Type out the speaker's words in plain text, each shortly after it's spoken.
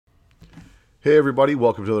Hey everybody,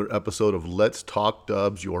 welcome to another episode of Let's Talk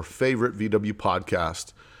Dubs, your favorite VW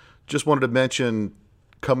podcast. Just wanted to mention,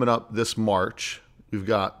 coming up this March, we've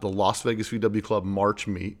got the Las Vegas VW Club March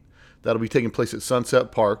Meet. That'll be taking place at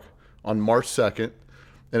Sunset Park on March 2nd,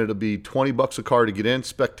 and it'll be $20 a car to get in.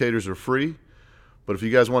 Spectators are free, but if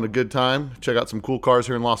you guys want a good time, check out some cool cars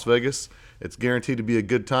here in Las Vegas. It's guaranteed to be a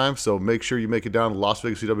good time, so make sure you make it down to Las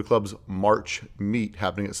Vegas VW Club's March Meet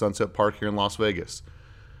happening at Sunset Park here in Las Vegas.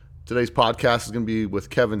 Today's podcast is going to be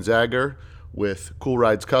with Kevin Zager with Cool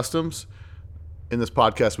Rides Customs. In this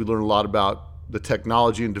podcast, we learn a lot about the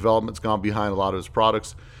technology and development that's gone behind a lot of his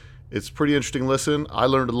products. It's a pretty interesting listen. I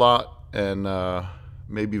learned a lot and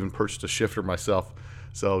maybe even purchased a shifter myself.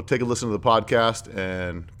 So take a listen to the podcast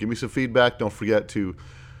and give me some feedback. Don't forget to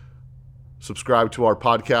subscribe to our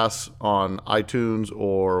podcasts on iTunes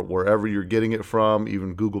or wherever you're getting it from,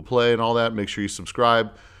 even Google Play and all that. Make sure you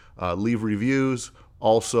subscribe, leave reviews.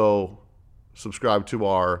 Also, subscribe to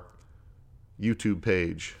our YouTube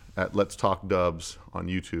page at Let's Talk Dubs on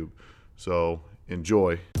YouTube. So,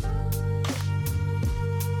 enjoy. A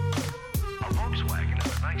Volkswagen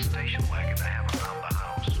is a nice station wagon to have around the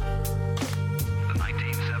house. The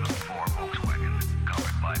 1974 Volkswagen,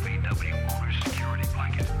 covered by VW Owner's Security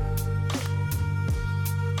Blanket.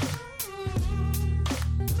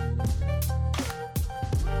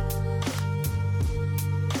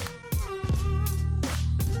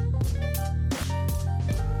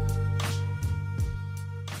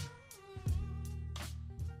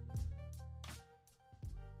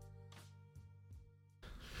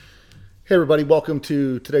 Hey everybody, welcome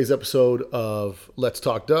to today's episode of Let's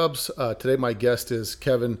Talk Dubs. Today my guest is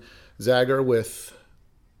Kevin Zager with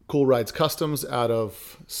Cool Rides Customs out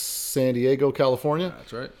of San Diego, California.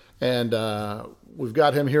 That's right. And we've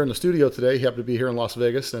got him here in the studio today. He happened to be here in Las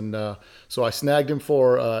Vegas. And so I snagged him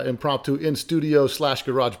for impromptu in-studio /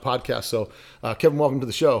 garage podcast. So Kevin, welcome to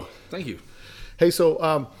the show. Thank you. Hey,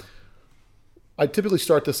 so I typically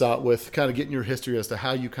start this out with kind of getting your history as to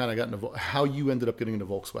how you kind of got into, how you ended up getting into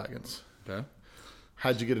Volkswagens. Okay.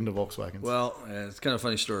 How'd you get into Volkswagens? Well, it's kind of a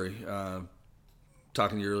funny story.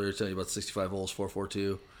 Talking to you earlier, telling you about the 65 volts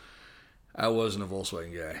 442. I wasn't a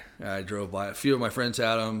Volkswagen guy. I drove by. A few of my friends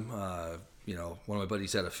had them. One of my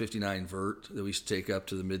buddies had a 59 Vert that we used to take up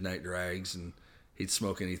to the midnight drags, and he'd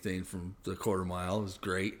smoke anything from the quarter mile. It was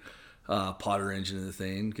great. Potter engine in the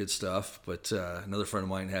thing, good stuff. But another friend of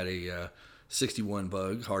mine had a 61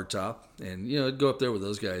 Bug hardtop, and I'd go up there with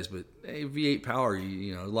those guys. But hey, V8 power,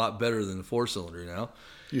 a lot better than the 4-cylinder now.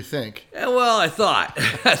 You think? Yeah, well, I thought,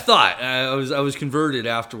 I was converted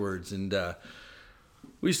afterwards, and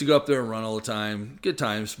we used to go up there and run all the time, good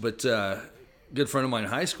times. But a good friend of mine in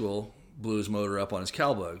high school blew his motor up on his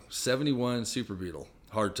Calbug, 71 Super Beetle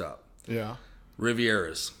hardtop. Yeah.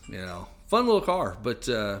 Rivieras, fun little car, but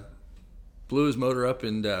blew his motor up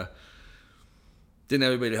and didn't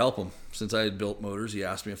have anybody to help him. Since I had built motors, he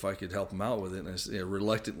asked me if I could help him out with it, and I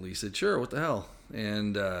reluctantly said, sure, what the hell?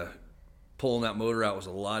 And pulling that motor out was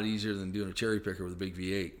a lot easier than doing a cherry picker with a big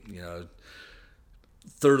V8.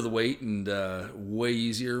 Third of the weight and way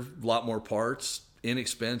easier, a lot more parts,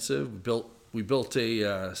 inexpensive. We built a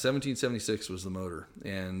 1776 was the motor,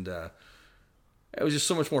 and it was just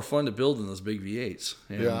so much more fun to build than those big V8s.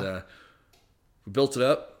 And we built it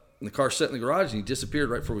up. And the car sat in the garage, and he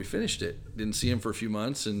disappeared right before we finished it. Didn't see him for a few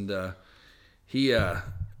months, and he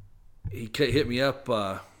hit me up.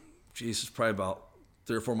 Probably about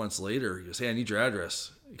 3 or 4 months later. He goes, "Hey, I need your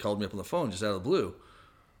address." He called me up on the phone just out of the blue.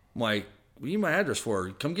 I'm like, "What do you need my address for?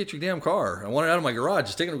 Come get your damn car. I want it out of my garage.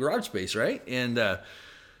 It's taking up garage space, right?" And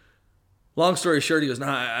long story short, he goes, "No,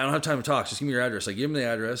 I don't have time to talk. Just give me your address." I give him the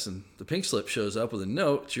address, and the pink slip shows up with a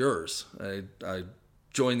note. It's yours. I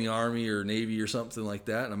joined the Army or Navy or something like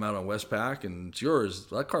that, and I'm out on Westpac, and it's yours.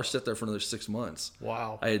 That car sat there for another 6 months.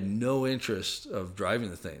 Wow. I had no interest of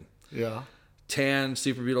driving the thing. Yeah. Tan,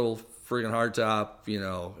 Super Beetle, friggin' hardtop,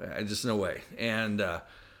 just no way. And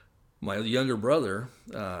my younger brother,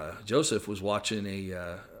 Joseph, was watching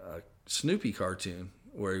a Snoopy cartoon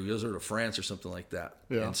where he goes over to France or something like that.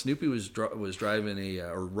 Yeah. And Snoopy was driving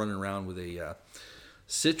or running around with a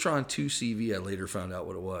Citroen 2CV. I later found out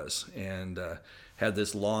what it was. And had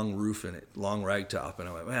this long roof in it, long rag top. And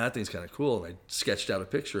I went, man, that thing's kind of cool. And I sketched out a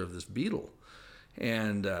picture of this Beetle.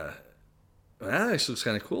 And that actually looks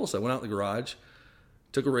kind of cool. So I went out in the garage,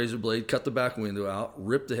 took a razor blade, cut the back window out,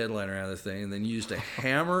 ripped the headliner out of the thing, and then used a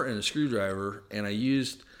hammer and a screwdriver. And I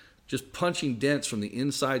used just punching dents from the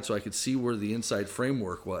inside so I could see where the inside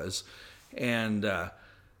framework was. And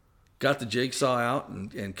got the jigsaw out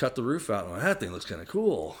and cut the roof out. And I went, that thing looks kind of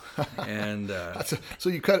cool. And So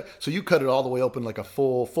you cut it all the way open like a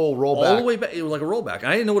full rollback. all the way back, it was like a rollback.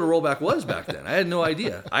 I didn't know what a rollback was back then. I had no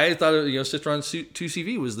idea. I thought Citroen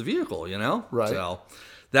 2CV was the vehicle, Right. So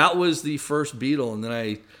that was the first Beetle, and then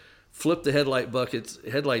I flipped the headlight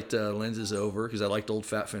lenses over because I liked old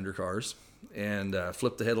fat fender cars, and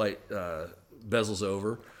flipped the headlight bezels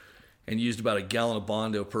over, and used about a gallon of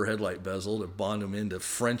Bondo per headlight bezel to bond them in to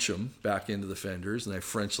French them back into the fenders. And I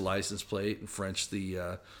Frenched the license plate and Frenched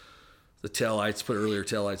the taillights, put earlier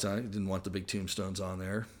taillights on it. Didn't want the big tombstones on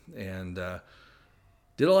there. And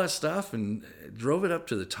did all that stuff and drove it up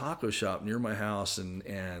to the taco shop near my house.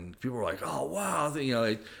 And people were like, oh, wow.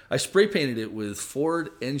 I spray painted it with Ford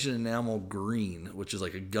engine enamel green, which is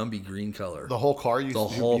like a Gumby green color. The whole car? You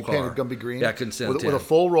painted Gumby green? Yeah, I couldn't stand with a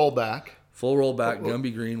full rollback. Full rollback,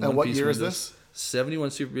 Gumby green. And what piece year is windows. this? 71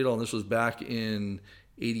 Super Beetle, and this was back in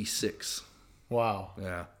 86. Wow.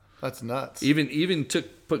 Yeah. That's nuts. Even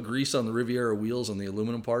put grease on the Riviera wheels on the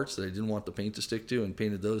aluminum parts that I didn't want the paint to stick to, and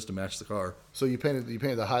painted those to match the car. So you painted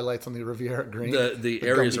the highlights on the Riviera green? The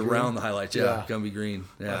areas Gumby around green? the highlights, yeah. Gumby green.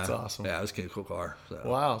 Yeah. That's awesome. Yeah, it was a cool car. So.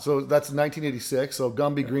 Wow. So that's 1986. So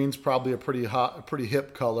Gumby green's probably a pretty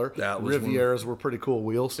hip color. That was Rivieras were pretty cool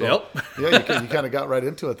wheels. So Yep. yeah, you kind of got right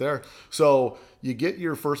into it there. So you get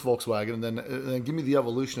your first Volkswagen, and then give me the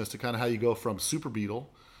evolution as to kind of how you go from Super Beetle,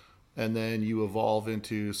 and then you evolve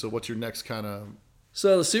into. So what's your next kind of?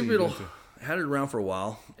 So the Super Beetle, I had it around for a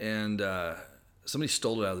while, and somebody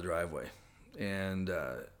stole it out of the driveway, and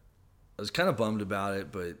I was kind of bummed about it,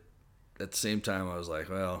 but at the same time I was like,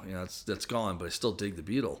 well, that's gone, but I still dig the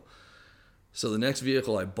Beetle. So the next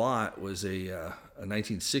vehicle I bought was a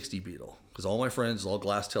 1960 Beetle, because all my friends, all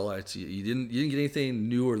glass taillights. You didn't get anything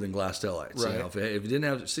newer than glass taillights. Right. If you didn't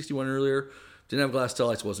have 61 earlier, didn't have glass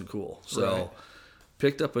taillights, wasn't cool. So. Right.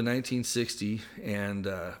 Picked up a 1960 and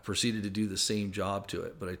proceeded to do the same job to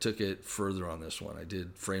it, but I took it further on this one. I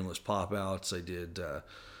did frameless pop-outs. I did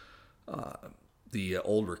the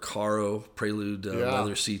old Recaro Prelude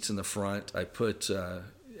leather seats in the front. I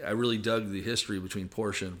really dug the history between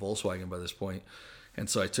Porsche and Volkswagen by this point, and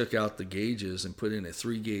so I took out the gauges and put in a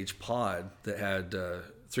 3-gauge pod that had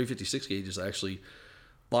 356 gauges. I actually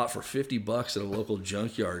bought for $50 at a local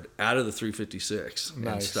junkyard out of the 356 and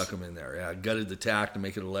Nice. stuck them in there. Yeah, gutted the tack to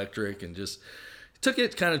make it electric and just took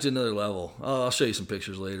it kind of to another level. I'll show you some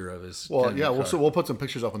pictures later of his. Well, kind of car. we'll put some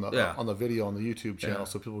pictures up on the Yeah. on the video on the YouTube channel, Yeah.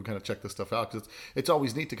 so people can kind of check this stuff out. Because it's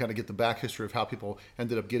always neat to kind of get the back history of how people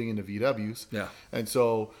ended up getting into VWs. Yeah. And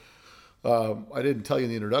so I didn't tell you in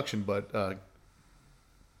the introduction, but I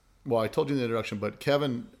told you in the introduction, but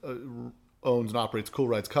Kevin owns and operates Cool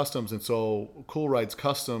Rides Customs, and so Cool Rides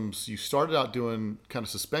Customs, you started out doing kind of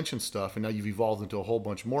suspension stuff, and now you've evolved into a whole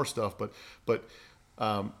bunch more stuff. But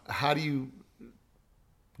how do you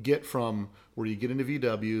get from where you get into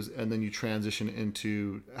VWs and then you transition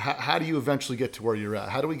into how do you eventually get to where you're at?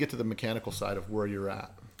 How do we get to the mechanical side of where you're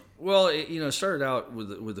at? Well, it started out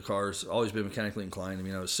with the cars. Always been mechanically inclined. I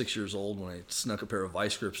mean, I was 6 years old when I snuck a pair of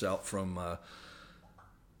vice grips out from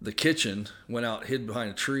the kitchen, went out, hid behind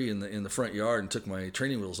a tree in the front yard, and took my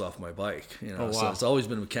training wheels off my bike. Oh, wow. So it's always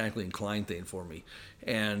been a mechanically inclined thing for me,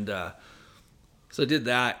 and so I did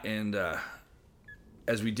that. And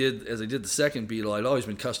as I did the second Beetle, I'd always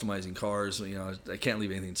been customizing cars. I can't leave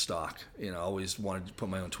anything stock. I always wanted to put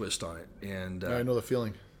my own twist on it. And I know the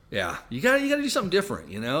feeling. yeah, you gotta do something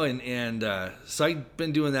different, and so I've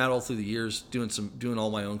been doing that all through the years, doing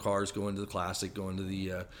all my own cars, going to the Classic, going to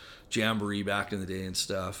the Jamboree back in the day and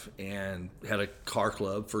stuff, and had a car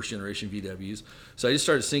club, first generation VWs. So I just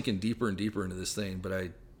started sinking deeper and deeper into this thing.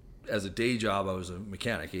 But as a day job, I was a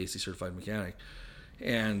mechanic, ASC certified mechanic,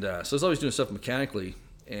 and so I was always doing stuff mechanically.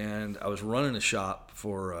 And I was running a shop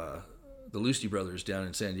for the Lusty Brothers down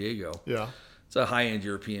in San Diego. Yeah. It's a high-end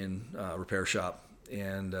European repair shop.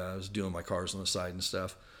 And I was doing my cars on the side and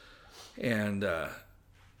stuff. And a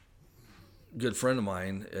good friend of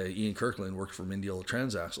mine, Ian Kirkland, worked for Mendiol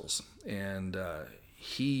Transaxles. And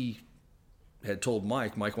he had told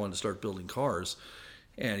Mike wanted to start building cars.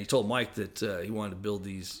 And he told Mike that he wanted to build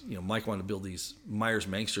these, Mike wanted to build these Myers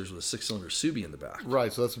Mangsters with a 6-cylinder Subi in the back.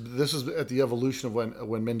 Right. So this is at the evolution of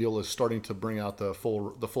when Mendiol is starting to bring out the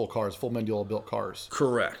full cars, full Mendiol built cars.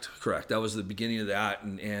 Correct. That was the beginning of that,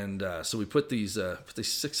 and so we put these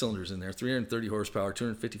 6 cylinders in there, 330 horsepower,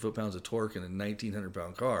 250 foot-pounds of torque, and a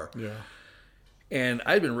 1,900-pound car. Yeah. And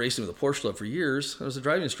I'd been racing with a Porsche Club for years. I was a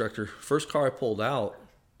driving instructor. First car I pulled out,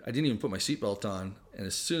 I didn't even put my seatbelt on, and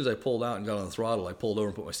as soon as I pulled out and got on the throttle, I pulled over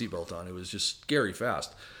and put my seatbelt on. It was just scary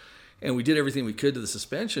fast. And we did everything we could to the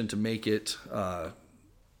suspension to make it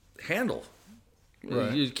handle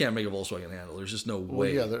Right. You can't make a Volkswagen handle. There's just no Well,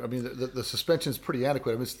 way. yeah, I mean, the suspension's pretty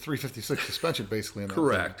adequate. I mean, it's 356 suspension basically. In that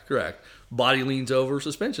Correct. Body leans over,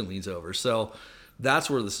 suspension leans over. So that's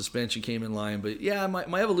where the suspension came in line. But yeah,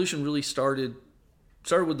 my evolution really started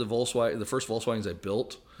with the Volkswagen, the first Volkswagens I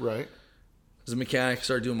built. thing. Right. As a mechanic, I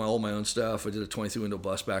started doing all my own stuff. I did a 23 window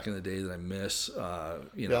bus back in the day that I miss. You know,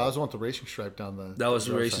 Yeah, I was want the racing stripe down the. that was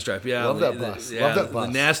the racing stripe. Yeah, Love that bus. Love that bus.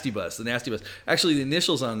 The nasty bus. The nasty bus. Actually, the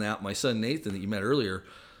initials on that, my son Nathan that you met earlier,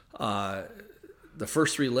 the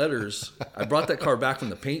first three letters. I brought that car back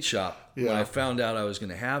from the paint shop when I found out I was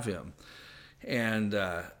going to have him, and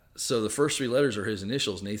so the first three letters are his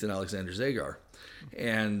initials, Nathan Alexander Zagar,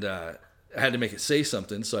 and I had to make it say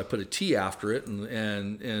something, so I put a T after it,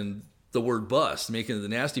 and the word bus, making it the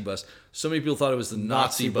nasty bus. So many people thought it was the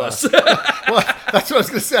Nazi bus. Well, that's what I was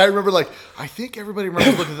going to say. I remember, I think everybody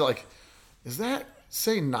remembers looking at it is that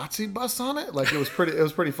say Nazi bus on it? Like, it was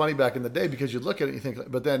pretty funny back in the day because you look at it and you think,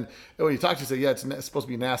 but then when you talk to you say, yeah, it's supposed to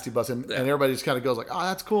be a nasty bus. And everybody just kind of goes like, oh,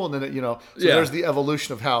 that's cool. And then, so there's the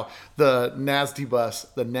evolution of how the NAST bus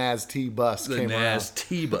came around.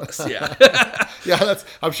 NAST bus, yeah. Yeah,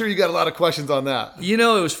 I'm sure you got a lot of questions on that. It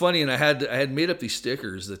was funny, and I had made up these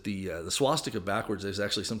stickers that the swastika backwards is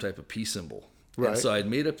actually some type of peace symbol. Right. And so I'd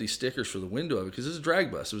made up these stickers for the window of it because it's a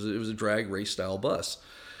drag bus. It was a drag race style bus.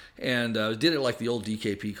 And did it like the old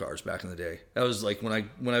DKP cars back in the day. That was like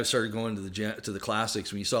when I started going to the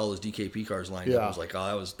classics, when you saw those DKP cars lined up, I was like,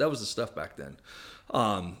 oh, that was the stuff back then.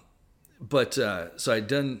 So I'd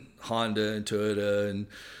done Honda and Toyota and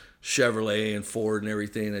Chevrolet and Ford and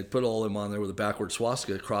everything. I'd put all of them on there with a backward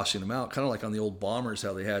swastika crossing them out, kind of like on the old Bombers,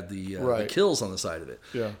 how they had the kills on the side of it.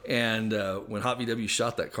 Yeah. And when Hot VW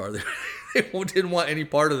shot that car, they didn't want any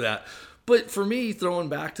part of that. But for me, throwing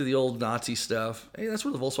back to the old Nazi stuff, hey, that's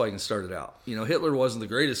where the Volkswagen started out. Hitler wasn't the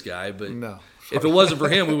greatest guy, but if it wasn't for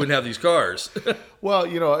him, we wouldn't have these cars. Well,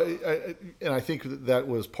 I think that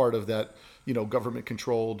was part of that,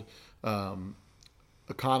 government-controlled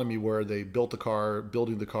economy where they built the car.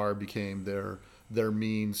 Building the car became their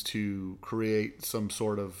means to create some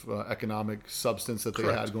sort of economic substance that they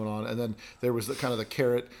had going on. And then there was the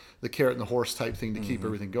carrot and the horse type thing to keep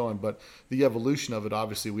everything going. But the evolution of it,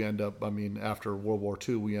 obviously, we end up, after World War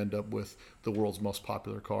II, we end up with the world's most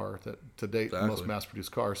popular car that to date, the most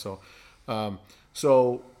mass-produced car. So, I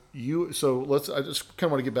just kind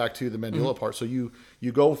of want to get back to the Mendiola part. So you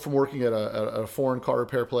go from working at a foreign car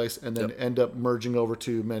repair place and then end up merging over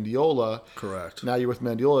to Mendiola. Correct. Now you're with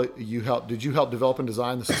Mendiola. Did you help develop and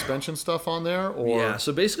design the suspension stuff on there? Or? Yeah.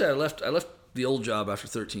 So basically, I left the old job after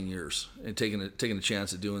 13 years and taking a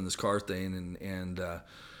chance at doing this car thing and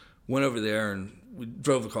went over there and we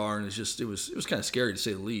drove the car and it was kind of scary to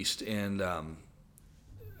say the least. And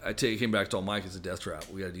I came back, told Mike it's a death trap.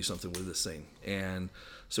 We got to do something with this thing. And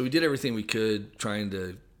so we did everything we could trying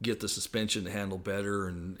to get the suspension to handle better,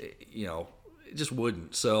 and it just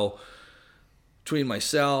wouldn't. So between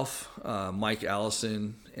myself, Mike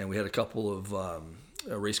Allison, and we had a couple of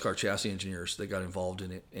race car chassis engineers that got involved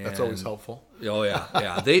in it. And, that's always helpful. Oh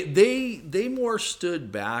yeah. They more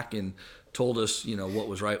stood back and told us what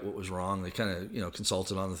was right, what was wrong. They kind of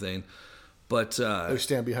consulted on the thing. But they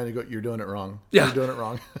stand behind you and go, you're doing it wrong. Yeah. You're doing it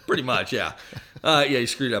wrong. Pretty much, yeah. You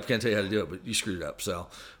screwed up. Can't tell you how to do it, but you screwed up. So,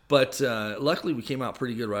 but luckily we came out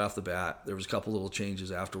pretty good right off the bat. There was a couple little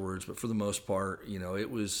changes afterwards, but for the most part,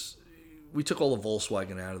 we took all the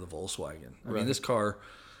Volkswagen out of the Volkswagen. I mean, this car,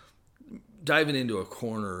 diving into a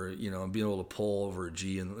corner, and being able to pull over a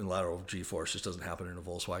G and lateral G-force just doesn't happen in a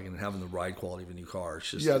Volkswagen. And having the ride quality of a new car,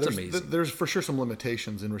 it's amazing. There's for sure some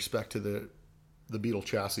limitations in respect to the Beetle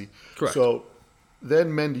chassis. Correct. So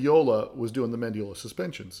then Mendiola was doing the Mendiola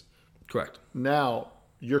suspensions. Correct. Now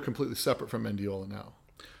you're completely separate from Mendiola now.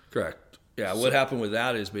 Correct. Yeah. What happened with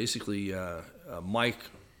that is basically Mike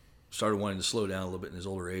started wanting to slow down a little bit in his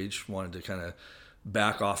older age, wanted to kind of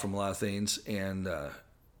back off from a lot of things, and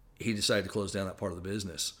he decided to close down that part of the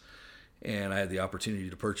business. And I had the opportunity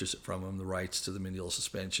to purchase it from him, the rights to the Mendiola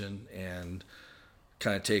suspension, and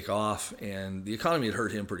kind of take off. And the economy had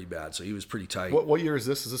hurt him pretty bad, so he was pretty tight. What year is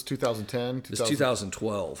this? Is this 2010? It's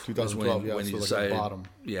 2012. 2012, when he so decided. Like bottom.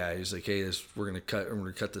 Yeah, he was like, "Hey, we're going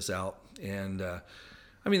to cut this out." And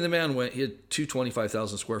the man went. He had two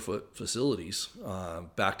 25,000 square foot facilities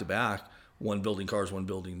back to back. One building cars, one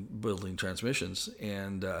building transmissions,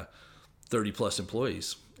 and 30 plus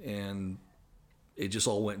employees, and it just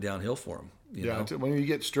all went downhill for him. You know? When you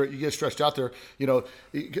get stretched out there,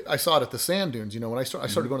 I saw it at the sand dunes. When I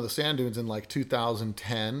started going to the sand dunes in like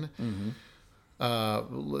 2010.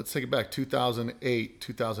 Let's take it back. 2008,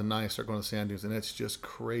 2009, I started going to the sand dunes, and it's just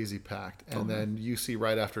crazy packed. And then you see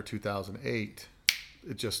right after 2008,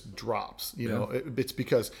 drops. It's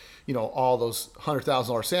because all those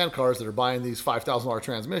 $100,000 sand cars that are buying these $5,000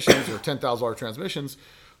 transmissions or $10,000 transmissions,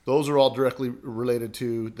 those are all directly related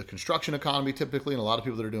to the construction economy typically, and a lot of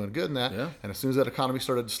people that are doing good in that. Yeah. And as soon as that economy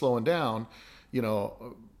started slowing down,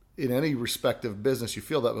 in any respective business, you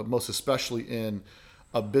feel that, but most especially in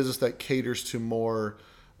a business that caters to more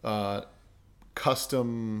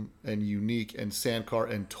custom and unique and sand car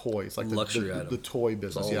and toys, like luxury item. The toy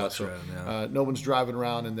business. all Yeah, luxury so item, yeah. no one's driving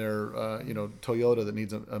around in their Toyota that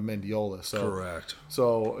needs a Mendiola. So Correct.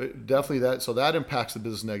 So definitely that impacts the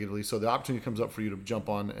business negatively. So the opportunity comes up for you to jump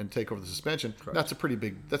on and take over the suspension. That's a pretty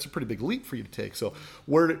big leap for you to take. So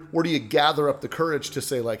where do you gather up the courage to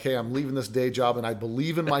say, like, hey, I'm leaving this day job and I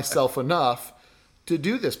believe in myself enough to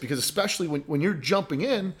do this? Because especially when you're jumping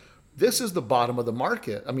in, this is the bottom of the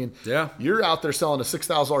market. I mean, Yeah. you're out there selling a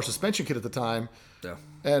 $6,000 suspension kit at the time, Yeah.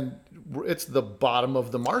 and it's the bottom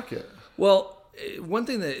of the market. Well, one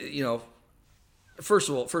thing that, first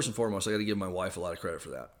and foremost, I got to give my wife a lot of credit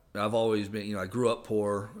for that. I've always been, I grew up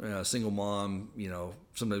poor, single mom,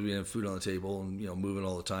 sometimes we didn't have food on the table and, moving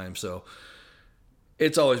all the time. So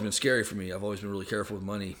it's always been scary for me. I've always been really careful with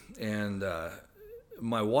money. And,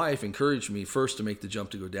 my wife encouraged me first to make the jump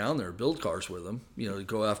to go down there, build cars with them, to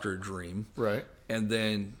go after a dream. Right. And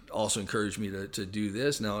then also encouraged me to do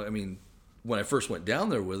this. Now, I mean, when I first went down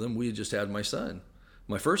there with them, we had just had my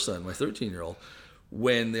first son, my 13-year-old.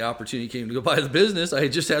 When the opportunity came to go buy the business, I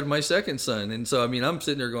had just had my second son. And so, I mean, I'm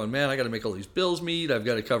sitting there going, man, I got to make all these bills meet. I've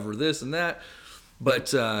got to cover this and that.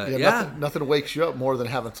 But, Nothing wakes you up more than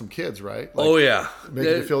having some kids, right? Like, oh, yeah.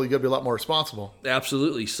 Making you feel you got to be a lot more responsible.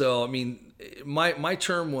 Absolutely. So, I mean, my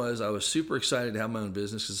term was I was super excited to have my own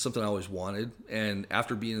business because it's something I always wanted. And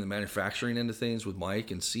after being in the manufacturing end of things with Mike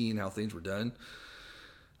and seeing how things were done,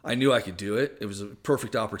 I knew I could do it. It was a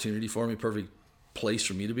perfect opportunity for me, perfect place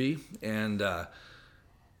for me to be. And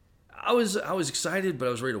I was excited, but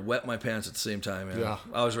I was ready to wet my pants at the same time. Man. Yeah.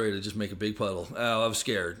 I was ready to just make a big puddle. I was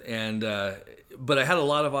scared. And but I had a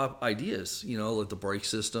lot of ideas, like the brake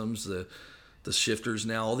systems, the shifters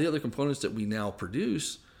now, all the other components that we now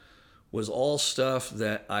produce was all stuff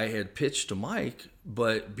that I had pitched to Mike,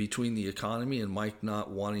 but between the economy and Mike not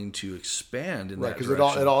wanting to expand in that direction.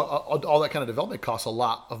 Because all that kind of development costs a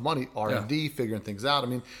lot of money, R&D, figuring things out. I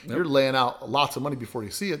mean, you're laying out lots of money before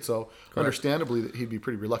you see it, so understandably that he'd be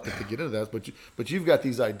pretty reluctant to get into that. But you've got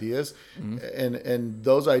these ideas, and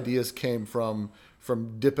those ideas came from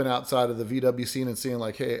dipping outside of the VW scene and seeing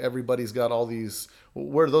like, hey, everybody's got all these.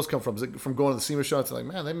 Where do those come from? Is it from going to the SEMA show? It's like,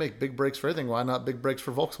 man, they make big brakes for everything. Why not big brakes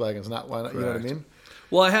for Volkswagens? Why not? You know what I mean?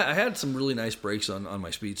 Well, I had some really nice brakes on my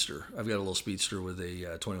Speedster. I've got a little Speedster with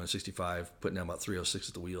a 2165, putting down about 306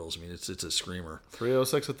 at the wheels. I mean, it's a screamer.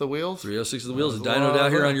 306 at the wheels? 306 at the wheels. The dyno out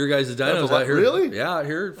here on your guys' dynos out here. Really? Yeah, out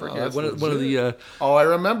here. One of the. I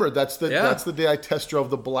remember. That's the day I test drove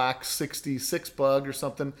the black 66 Bug or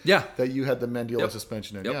something. Yeah. That you had the Mendiola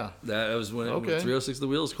suspension in. Yep. Yeah. That was when 306 at the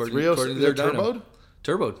wheels, according to their their dyno. turboed?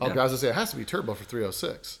 Turbo. Oh, guys, I say it has to be turbo for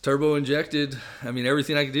 306. Turbo injected. I mean,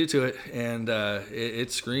 everything I could do to it, and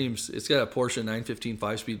it screams. It's got a Porsche 915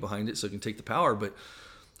 5-speed behind it, so it can take the power. But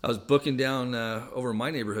I was booking down over in my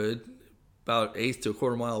neighborhood, about 1/8 to a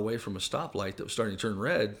quarter mile away from a stoplight that was starting to turn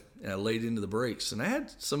red, and I laid into the brakes. And I had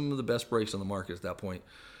some of the best brakes on the market at that point.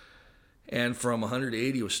 And from 100 to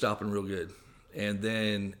 80, it was stopping real good. And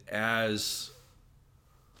then as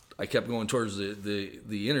I kept going towards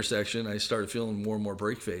the intersection, I started feeling more and more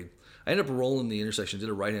brake fade. I ended up rolling the intersection, did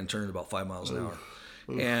a right-hand turn at about 5 miles an hour.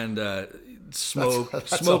 And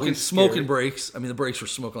smoking brakes. I mean, the brakes were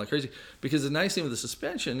smoking like crazy. Because the nice thing with the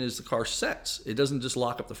suspension is the car sets. It doesn't just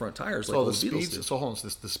lock up the front tires like the Beetles do. So hold on,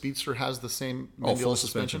 the Speedster has the same full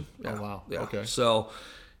suspension. Yeah. Oh, wow. Yeah. Okay. So,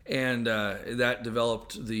 and that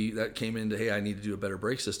developed that came into, hey, I need to do a better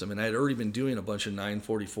brake system. And I had already been doing a bunch of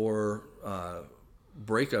 944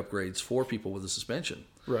 brake upgrades for people with a suspension.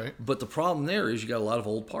 Right. But the problem there is you got a lot of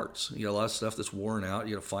old parts. You got a lot of stuff that's worn out.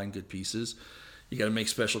 You got to find good pieces. You got to make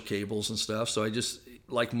special cables and stuff. So I just,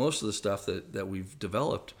 like most of the stuff that we've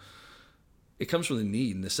developed, it comes from the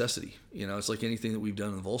need and necessity. It's like anything that we've done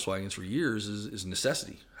in the Volkswagens for years is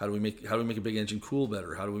necessity. How do we make a big engine cool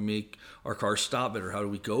better? How do we make our cars stop better? How do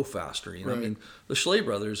we go faster? Right. I mean, the Schley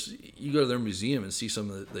brothers, you go to their museum and see some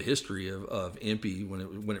of the history of Impy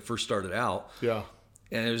when it first started out. Yeah.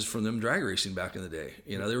 And it was from them drag racing back in the day.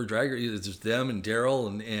 They were drag racing. It's just them and Daryl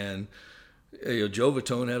and Joe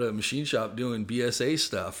Vitone had a machine shop doing BSA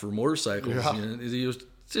stuff for motorcycles. Yeah. It was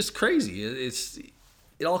just crazy.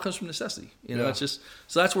 It all comes from necessity. Yeah. It's just,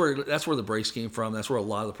 so that's where the brakes came from. That's where a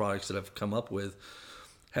lot of the products that I've come up with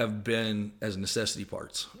have been as necessity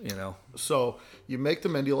parts, So you make the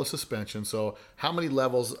Mendiola suspension. So how many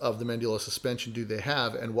levels of the Mendiola suspension do they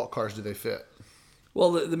have, and what cars do they fit?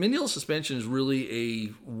 Well, the Mendiola suspension is really a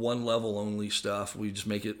one level only stuff. We just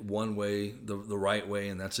make it one way, the right way,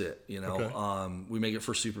 and that's it. Okay. We make it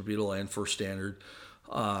for Super Beetle and for standard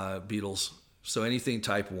Beetles. So anything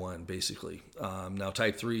Type 1, basically. Now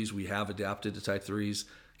Type 3s, we have adapted to Type 3s.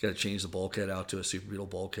 Got to change the bulkhead out to a Super Beetle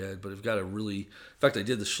bulkhead, but we've got to really. In fact, I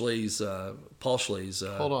did the Schley's, Paul Schley's.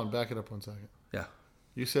 Hold on, back it up 1 second. Yeah.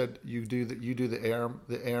 You said you do the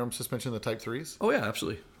ARM suspension in the Type 3s? Oh yeah,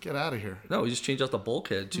 absolutely. Get out of here. No, we just changed out the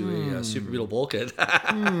bulkhead to a Super Beetle bulkhead.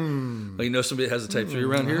 Well, you know somebody that has a Type 3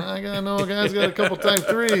 around here? I know a guy's got a couple Type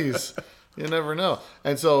 3s. You never know.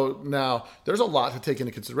 And so now there's a lot to take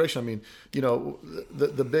into consideration. I mean,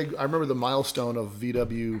 the big, I remember the milestone of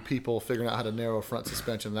VW people figuring out how to narrow front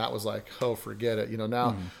suspension. That was like, oh, forget it.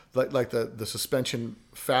 Now like the suspension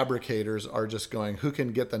fabricators are just going, who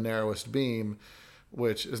can get the narrowest beam,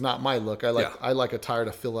 which is not my look. I like a tire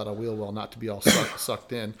to fill out a wheel well, not to be all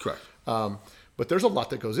sucked in. Correct. But there's a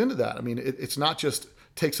lot that goes into that. I mean, it's not just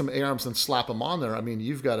take some A-arms and slap them on there. I mean,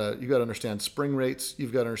 you've got to understand spring rates.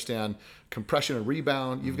 You've got to understand compression and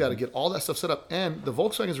rebound. You've got to get all that stuff set up. And the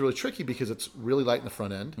Volkswagen is really tricky because it's really light in the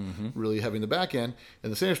front end, really heavy in the back end. In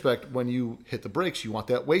the same respect, when you hit the brakes, you want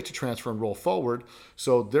that weight to transfer and roll forward.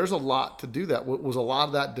 So there's a lot to do that. Was a lot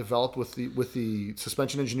of that developed with the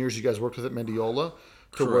suspension engineers you guys worked with at Mendiola,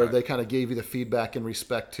 to where they kind of gave you the feedback in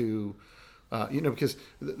respect to because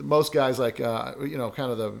most guys like,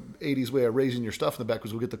 kind of the 80s way of raising your stuff in the back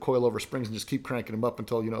was we'll get the coilover springs and just keep cranking them up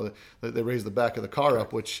until, they raise the back of the car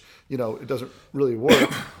up, which, it doesn't really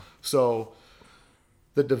work. So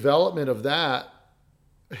the development of that,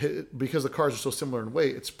 because the cars are so similar in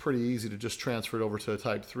weight, it's pretty easy to just transfer it over to a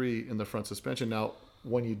Type 3 in the front suspension. Now,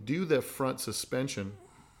 when you do the front suspension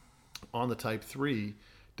on the Type 3,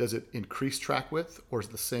 does it increase track width, or is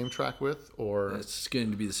it the same track width, or it's going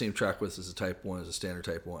to be the same track width as a Type 1, as a standard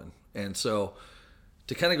Type 1. And so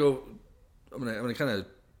to kind of go, I'm going to kind of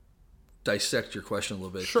dissect your question a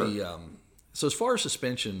little bit. Sure. So as far as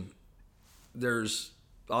suspension, there's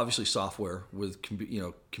obviously software with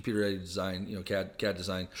computer-aided design, CAD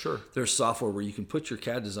design. Sure. There's software where you can put your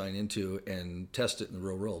CAD design into and test it in the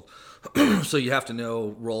real world. So you have to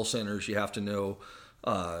know roll centers, you have to know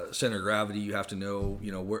center of gravity, you have to know,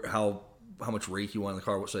 how much rake you want in the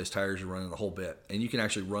car, what size tires you're running, the whole bit. And you can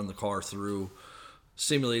actually run the car through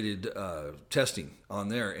simulated testing on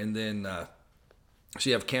there. And then, so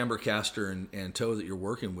you have camber, caster, and toe that you're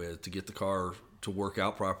working with to get the car to work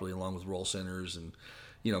out properly, along with roll centers and,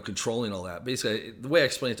 controlling all that. Basically, the way I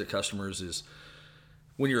explain it to customers is,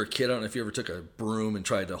 when you're a kid, I don't know if you ever took a broom and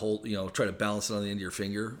tried to try to balance it on the end of your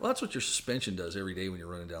finger. Well, that's what your suspension does every day when you're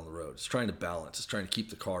running down the road. It's trying to balance. It's trying to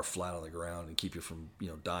keep the car flat on the ground and keep you from,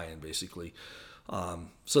 dying, basically.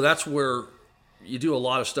 So that's where you do a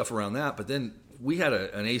lot of stuff around that. But then we had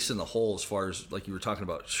an ace in the hole as far as, like you were talking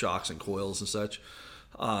about, shocks and coils and such.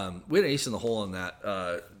 We had an ace in the hole on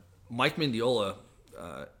that. Mike Mendiola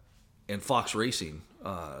and Fox Racing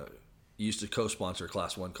used to co-sponsor a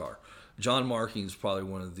Class 1 car. John Marking is probably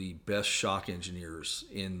one of the best shock engineers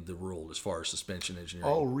in the world as far as suspension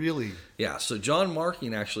engineering. Oh, really? Yeah. So John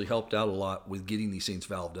Marking actually helped out a lot with getting these things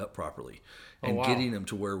valved up properly and getting them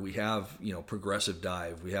to where we have, progressive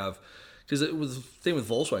dive. We have, because it was the thing with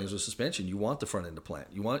Volkswagens with suspension, you want the front end to plant.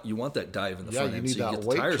 You want that dive in the front end, so you get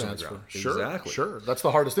the tires on the ground. Sure. That's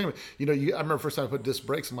the hardest thing. I remember first time I put disc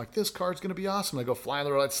brakes, I'm like, this car's going to be awesome. I go fly on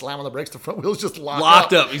the road, I slam on the brakes, the front wheel's just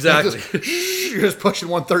locked up. Exactly. You're just pushing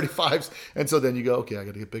 135s. And so then you go, okay, I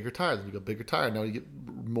got to get bigger tire. Then you go bigger tire. Now you get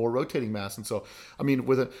more rotating mass. And so,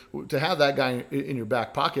 to have that guy in your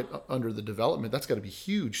back pocket under the development, that's got to be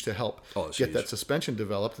huge to help get that suspension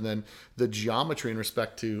developed. And then the geometry in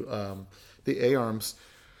respect to the A-arms,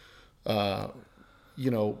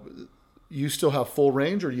 you still have full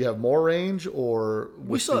range, or do you have more range, or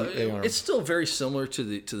the A-arms? It's still very similar to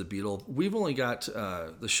the Beetle. We've only got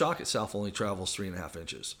the shock itself only travels 3.5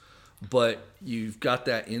 inches, but you've got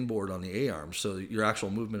that inboard on the A-arms, so your actual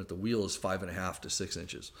movement at the wheel is 5.5 to 6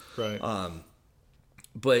 inches. Right.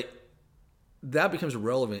 But that becomes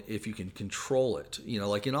irrelevant if you can control it.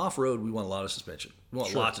 Like in off-road, we want a lot of suspension. We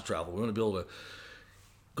want lots of travel. We want to be able to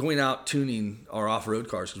going out tuning our off-road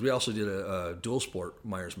cars, because we also did a dual sport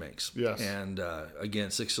Myers makes. Yes. And again,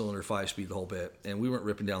 6-cylinder, 5-speed, the whole bit. And we weren't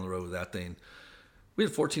ripping down the road with that thing. We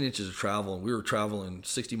had 14 inches of travel, and we were traveling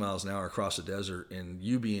 60 miles an hour across the desert. And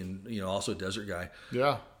you being, also a desert guy.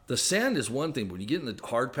 Yeah. The sand is one thing, but when you get in the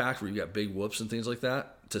hard pack where you got big whoops and things like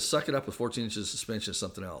that, to suck it up with 14 inches of suspension is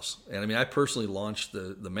something else. And I mean, I personally launched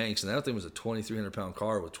the Manx, and that thing was a 2,300 pound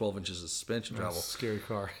car with 12 inches of suspension travel. Scary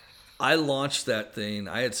car. I launched that thing.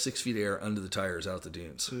 I had 6 feet of air under the tires out the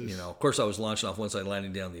dunes. You know, of course, I was launching off one side,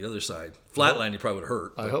 landing down the other side. Flat landing probably would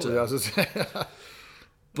hurt. I hope. I was just saying.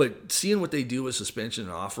 But seeing what they do with suspension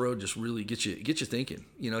and off road just really gets you thinking.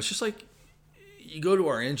 You know, it's just like you go to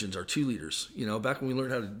our engines, our 2 liters. You know, back when we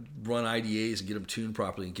learned how to run IDAs and get them tuned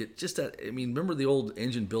properly and get just that. I mean, remember the old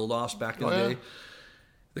engine build offs back in the day?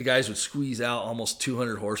 The guys would squeeze out almost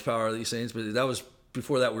 200 horsepower out of these things, but that was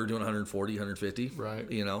before that we were doing 140, 150. Right.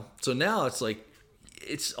 You know, so now it's like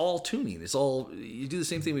it's all tuning. It's all you do the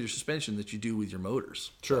same thing with your suspension that you do with your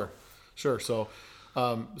motors. Sure. So,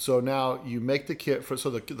 so now you make the kit for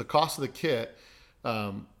the cost of the kit.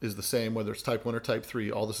 Is the same whether it's Type 1 or Type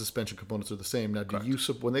 3. All the suspension components are the same. Now, do you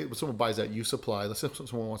when someone buys that, you supply? Let's say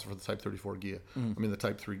someone wants it for the Type 34 Ghia. I mean the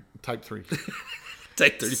Type 3. Type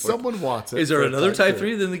 34. Someone wants it. Is there another Type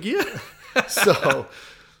 3 than the Ghia? So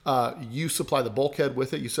you supply the bulkhead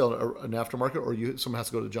with it. You sell an aftermarket, or someone has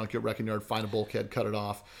to go to the junkyard, wrecking yard, find a bulkhead, cut it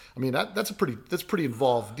off. I mean that's a pretty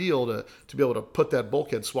involved deal to be able to put that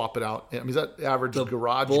bulkhead, swap it out. I mean, is that average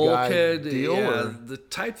garage bulkhead, guy deal? Yeah, or? the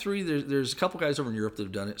Type 3, there's a couple guys over in Europe that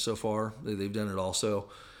have done it so far. They've done it also.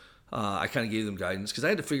 I kind of gave them guidance because I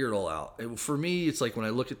had to figure it all out. For me, it's like when I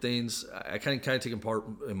look at things, I kind of take them apart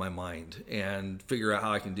in my mind and figure out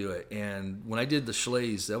how I can do it. And when I did the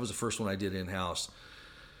Schley's, that was the first one I did in-house.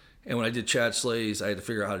 And when I did Chad Slay's, I had to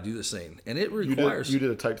figure out how to do this thing. And it requires... You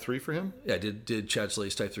did a Type 3 for him? Yeah, I did Chad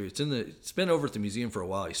Slay's Type 3. It's been over at the museum for a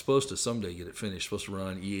while. He's supposed to someday get it finished. Supposed to run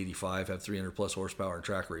on E85, have 300 plus horsepower and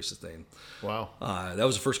track race the thing. Wow. That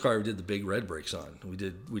was the first car we did the big red brakes on. We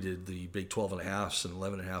did the big 12.5s and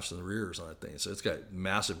 11.5s in the rears on that thing. So it's got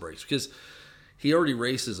massive brakes because he already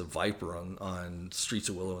races a Viper on Streets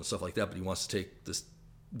of Willow and stuff like that, but he wants to take this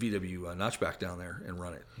VW notchback down there and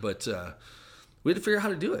run it. But... we had to figure out how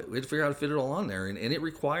to do it. We had to figure out how to fit it all on there. And it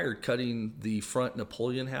required cutting the front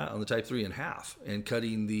Napoleon hat on the Type 3 in half and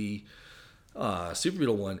cutting the Super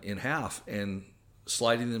Beetle one in half and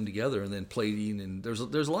sliding them together and then plating. And there's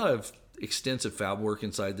a lot of extensive fab work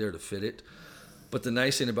inside there to fit it. But the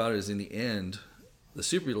nice thing about it is in the end, the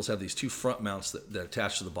Super Beetles have these 2 front mounts that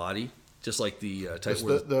attach to the body. Just like the Type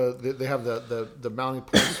they have the mounting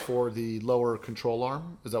points for the lower control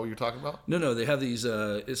arm. Is that what you're talking about? No. They have these.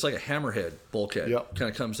 It's like a hammerhead bulkhead. Yep.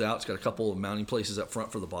 Kind of comes out. It's got a couple of mounting places up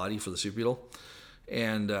front for the body for the Super Beetle,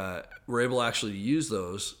 and we're able actually to use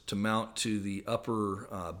those to mount to the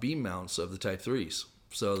upper beam mounts of the Type 3s.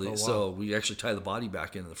 So we actually tie the body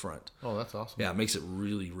back into the front. Oh, that's awesome. Yeah, it makes it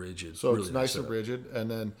really rigid. So really it's nice and rigid.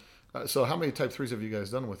 And then, so how many Type 3s have you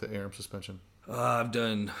guys done with the ARM suspension? I've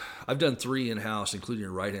done 3 in house, including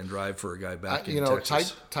a right hand drive for a guy back in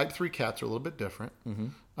Texas. Type 3 cats are a little bit different. Mm-hmm.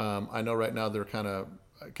 I know right now they're kind of,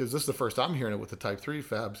 because this is the first I'm hearing it with the Type 3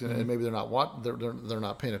 fabs, and maybe they're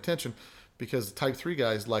not paying attention because Type 3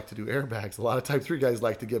 guys like to do airbags. A lot of Type 3 guys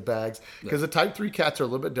like to get bags because the Type 3 cats are a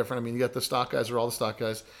little bit different. I mean, you got the stock guys are all the stock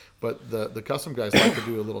guys, but the custom guys like to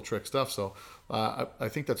do a little trick stuff. So I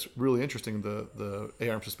think that's really interesting. The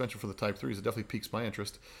ARM suspension for the Type 3s, it definitely piques my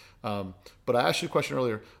interest. But I asked you a question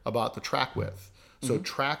earlier about the track width. So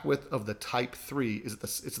track width of the Type 3, is it the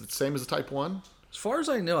same as the Type 1? As far as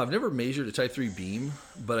I know, I've never measured a Type 3 beam,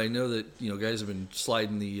 but I know that guys have been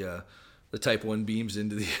sliding the Type 1 beams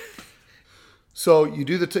into the... So you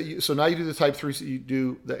do so now you do the Type 3, so you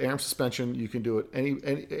do the ARM suspension. You can do it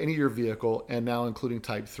any of your vehicle, and now including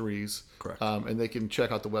Type 3s. Correct. And they can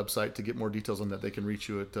check out the website to get more details on that. They can reach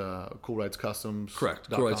you at Cool Rides Customs. Correct.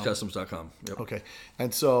 CoolRidesCustoms.com. Yep. Okay.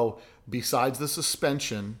 And so besides the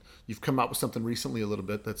suspension, you've come out with something recently a little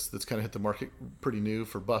bit that's kind of hit the market pretty new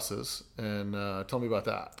for buses. And tell me about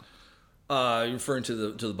that. You're referring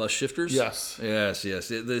to the bus shifters? Yes.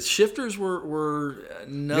 The shifters were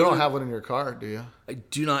You don't have one in your car, do you? I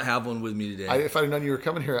do not have one with me today. If I'd known you were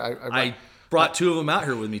coming here, I brought 2 of them out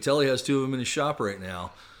here with me. Telly has 2 of them in his shop right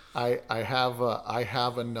now. I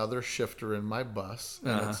have another shifter in my bus,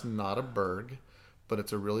 and it's not a Berg, but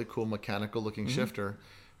it's a really cool mechanical looking shifter,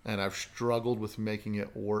 and I've struggled with making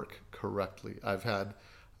it work correctly. I've had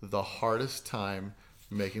the hardest time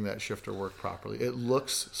making that shifter work properly. It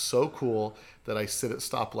looks so cool that I sit at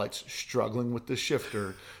stoplights struggling with the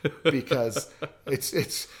shifter because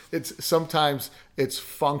it's sometimes it's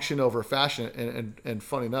function over fashion. And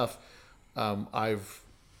funny enough, I've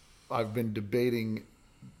been debating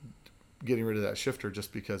getting rid of that shifter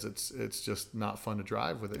just because it's just not fun to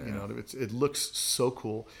drive with it. Yeah. It looks so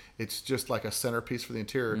cool. It's just like a centerpiece for the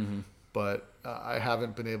interior, but I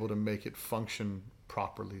haven't been able to make it function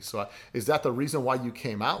properly. So is that the reason why you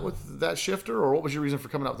came out with that shifter, or what was your reason for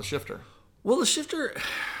coming out with the shifter? Well, the shifter,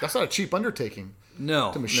 That's not a cheap undertaking.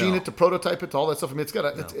 no. To machine no. it, to prototype it, to all that stuff. I mean, it's got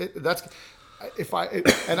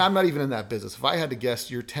and I'm not even in that business. If I had to guess,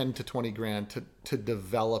 you're 10 to 20 grand to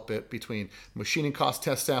develop it between machining costs,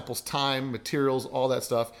 test samples, time, materials, all that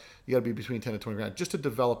stuff. You got to be between 10 to 20 grand just to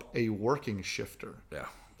develop a working shifter. Yeah.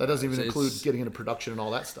 That doesn't even It's- include getting into production and all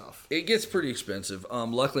that stuff. It gets pretty expensive.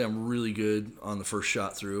 Luckily, I'm really good on the first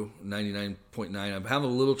shot through, 99.9. I'm having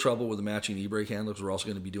a little trouble with the matching e-brake handle because we're also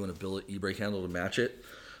going to be doing a billet e-brake handle to match it.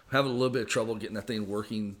 I'm having a little bit of trouble getting that thing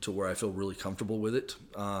working to where I feel really comfortable with it.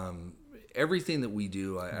 Everything that we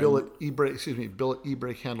do, Billet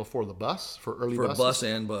e-brake handle for the bus, for early for buses? bus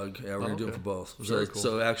and bug, yeah, we're gonna do it okay. for both. Very cool.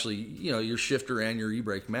 So actually, your shifter and your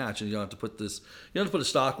e-brake match, and you don't have to put this. You don't have to put a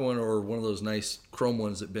stock one or one of those nice chrome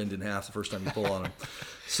ones that bend in half the first time you pull on them.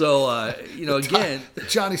 So again,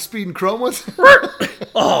 Johnny Speed and Chrome ones?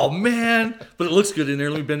 oh man, but it looks good in there.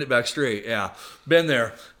 Let me bend it back straight. Yeah, been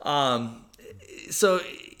there. So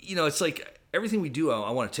it's like everything we do,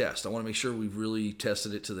 I want to test. I want to make sure we've really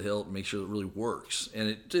tested it to the hilt and make sure it really works.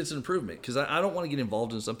 And it's an improvement because I don't want to get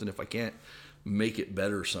involved in something if I can't make it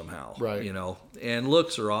better somehow. Right. And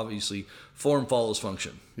looks are obviously form follows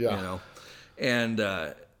function. Yeah. And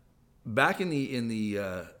back in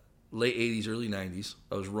the late 80s, early 90s,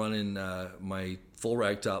 I was running my full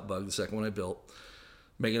ragtop bug, the second one I built,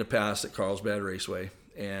 making a pass at Carlsbad Raceway.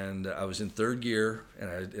 And I was in third gear,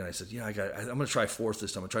 and I said, I'm going to try fourth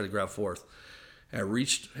this time. I'm going to try to grab fourth. And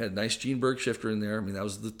I had a nice Gene Berg shifter in there. I mean, that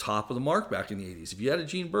was the top of the mark back in the 80s. If you had a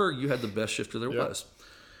Gene Berg, you had the best shifter there was.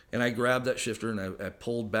 And I grabbed that shifter, and I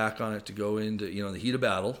pulled back on it to go into, the heat of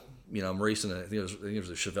battle. I'm racing, I think it was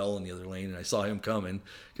a Chevelle in the other lane, and I saw him coming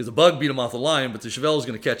because the bug beat him off the line, but the Chevelle was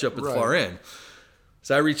going to catch up at the far end.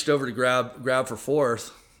 So I reached over to grab for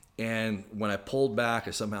fourth, and when I pulled back,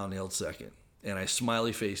 I somehow nailed second. And I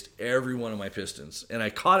smiley faced every one of my pistons. And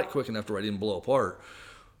I caught it quick enough to where I didn't blow apart.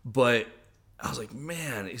 But I was like,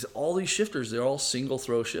 man, all these shifters, they're all single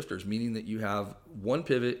throw shifters, meaning that you have one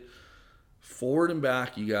pivot, forward and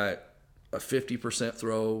back, you got a 50%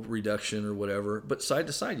 throw reduction or whatever. But side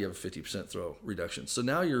to side, you have a 50% throw reduction. So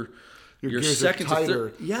now your gears second are to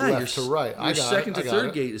third, tighter left to right. Your second to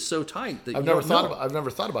third gate is so tight that I've never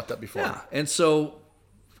thought about that before. Yeah, and so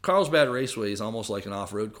Carlsbad Raceway is almost like an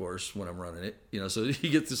off-road course when I'm running it. So you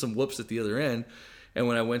get through some whoops at the other end. And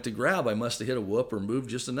when I went to grab, I must have hit a whoop or moved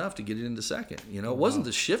just enough to get it into second. It wasn't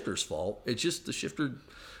the shifter's fault. It's just the shifter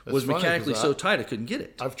was funny, mechanically 'cause so tight I couldn't get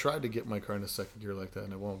it. I've tried to get my car into second gear like that,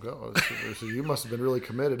 and it won't go. So you must have been really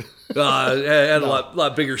committed. I had a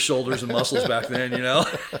lot bigger shoulders and muscles back then,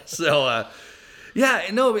 So, yeah,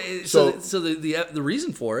 no. So the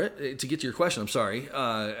reason for it, to get to your question, I'm sorry,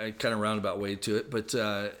 I kind of roundabout way to it, but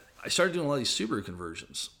I started doing a lot of these Subaru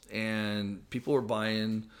conversions, and people were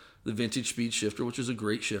buying the vintage speed shifter, which is a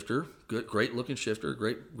great shifter, great looking shifter,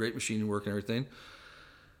 great machining work and everything.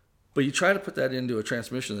 But you try to put that into a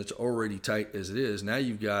transmission that's already tight as it is. Now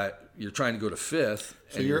you're trying to go to fifth.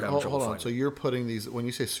 So and you're having trouble hold on. finding So you're putting these, when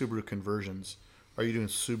you say Subaru conversions, are you doing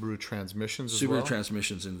Subaru transmissions as well? Subaru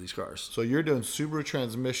transmissions into these cars. So you're doing Subaru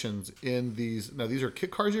transmissions in these. Now these are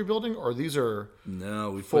kit cars you're building, or these are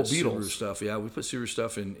No, we full put Subaru Beetles? stuff. Yeah, we put Subaru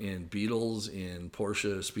stuff in Beetles, in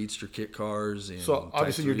Porsche Speedster kit cars. In So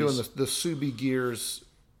obviously you're doing Type the Subi gears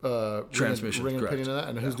Transmissions, ring and correct. pinion in that,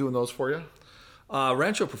 and who's doing those for you? 3s.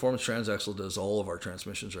 Rancho Performance Transaxle does all of our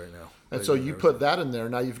transmissions right now. And They so do you everything. put that in there.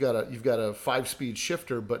 Now you've got a 5-speed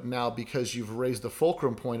shifter, but now because you've raised the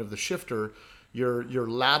fulcrum point of the shifter, your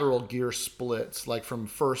lateral gear splits, like from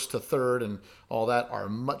first to third and all that, are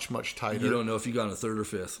much tighter. You don't know if you got on a third or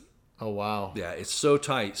fifth. Oh wow! Yeah, it's so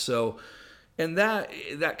tight. So, and that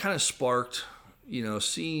kind of sparked,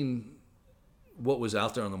 seeing what was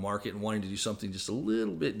out there on the market and wanting to do something just a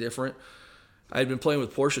little bit different. I had been playing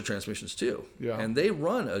with Porsche transmissions too, Yeah. and they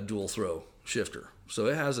run a dual throw shifter. So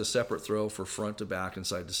it has a separate throw for front to back and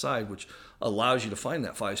side to side, which allows you to find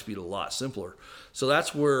that 5-speed a lot simpler. So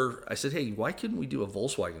that's where I said, hey, why couldn't we do a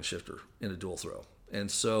Volkswagen shifter in a dual throw? And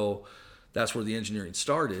so that's where the engineering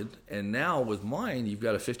started. And now with mine, you've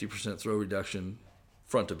got a 50% throw reduction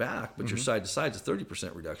front to back, but your side to side is a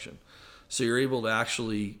 30% reduction. So you're able to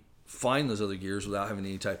actually find those other gears without having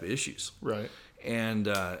any type of issues. Right. And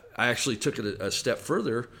I actually took it a step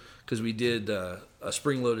further because we did a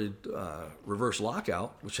spring-loaded reverse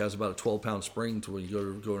lockout, which has about a 12-pound spring to when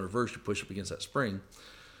you go in reverse, you push up against that spring.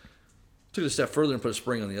 Took it a step further and put a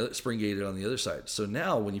spring gated on the other side. So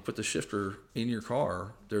now when you put the shifter in your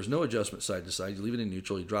car, there's no adjustment side to side. You leave it in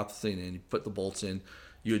neutral, you drop the thing in, you put the bolts in,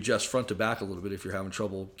 you adjust front to back a little bit if you're having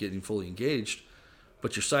trouble getting fully engaged.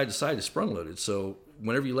 but your side to side is sprung loaded. So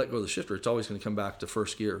whenever you let go of the shifter, it's always going to come back to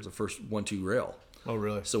first gear, the first 1-2 rail. Oh,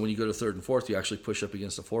 really? So when you go to third and fourth, you actually push up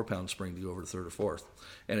against a 4-pound spring to go over to third or fourth,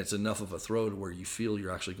 and it's enough of a throw to where you feel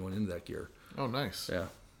you're actually going into that gear. Oh, nice. Yeah.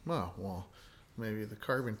 Oh, well, maybe the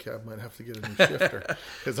carbon cab might have to get a new shifter,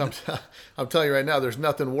 because I'm telling you right now, there's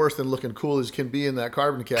nothing worse than looking cool as can be in that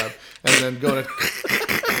carbon cab, and then going to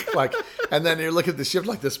like, and then you look at the shift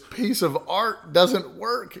like this piece of art doesn't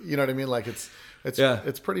work. You know what I mean? Like it's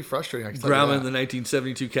pretty frustrating. I can tell you Grandma that. in the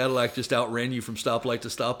 1972 Cadillac just outran you from stoplight to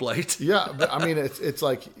stoplight. Yeah, but I mean, it's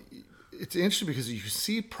like, it's interesting because you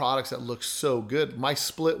see products that look so good. My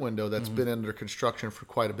split window that's been under construction for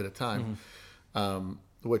quite a bit of time,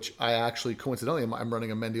 which I actually coincidentally I'm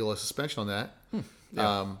running a Mendiola suspension on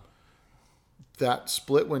that. That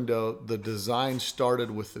split window, the design started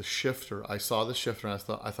with the shifter. I saw the shifter and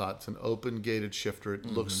I thought it's an open gated shifter. It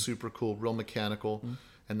looks super cool, real mechanical,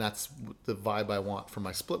 and that's the vibe I want for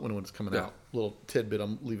my split window when it's coming out. Little tidbit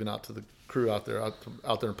I'm leaving out to the crew out there in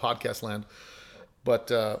podcast land,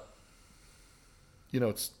 but.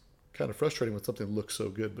 It's kind of frustrating when something looks so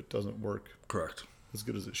good but doesn't work Correct. as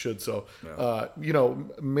good as it should. So,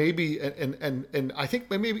 maybe, and I think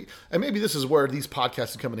maybe this is where these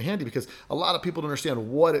podcasts come in handy, because a lot of people don't understand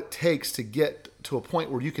what it takes to get to a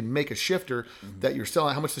point where you can make a shifter that you're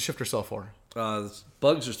selling. How much does the shifter sell for? Bugs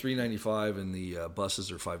are $395 and the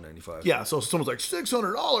buses are $595. Yeah. So someone's like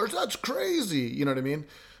 $600. That's crazy. You know what I mean?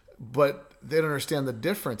 But they don't understand the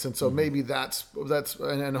difference. And so maybe that's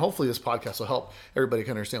and hopefully this podcast will help everybody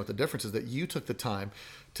kind of understand what the difference is, that you took the time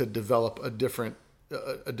to develop a different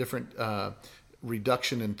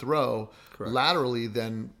reduction in throw laterally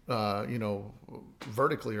than,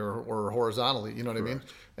 vertically or horizontally, you know what I mean?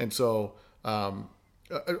 And so,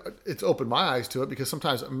 it's opened my eyes to it, because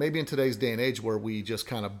sometimes maybe in today's day and age where we just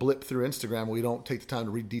kind of blip through Instagram, we don't take the time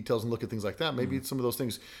to read details and look at things like that. Maybe some of those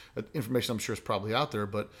things, information I'm sure is probably out there,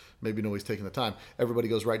 but maybe nobody's taking the time. Everybody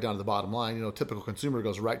goes right down to the bottom line. Typical consumer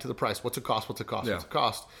goes right to the price. What's it cost? What's it cost? Yeah. What's it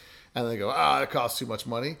cost? And they go, it costs too much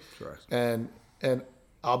money. Correct. And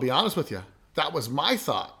I'll be honest with you, that was my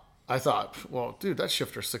thought. I thought, well, dude, that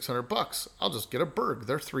shifter's $600. I'll just get a Berg.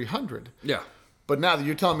 They're $300. Yeah. But now that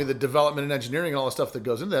you're telling me the development and engineering and all the stuff that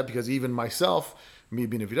goes into that, because even myself, me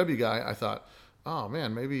being a VW guy, I thought, oh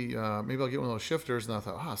man, maybe I'll get one of those shifters. And I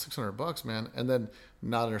thought, $600, man. And then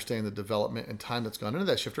not understanding the development and time that's gone into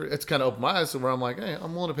that shifter, it's kind of opened my eyes to where I'm like, hey,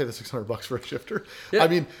 I'm willing to pay the $600 for a shifter. Yeah. I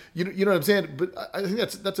mean, you know what I'm saying? But I think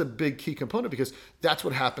that's a big key component, because that's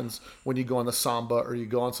what happens when you go on the Samba or you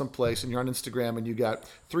go on some place and you're on Instagram and you got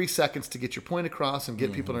 3 seconds to get your point across and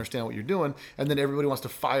get people to understand what you're doing. And then everybody wants to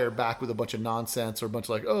fire back with a bunch of nonsense or a bunch of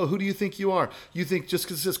like, oh, who do you think you are? You think just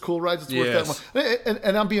because it says Cool Rides, it's worth that much?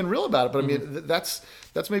 And I'm being real about it. But I mean, that's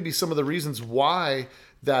maybe some of the reasons why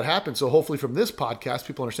that happened. So hopefully from this podcast,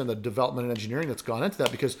 people understand the development and engineering that's gone into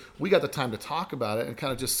that, because we got the time to talk about it and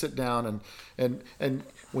kind of just sit down and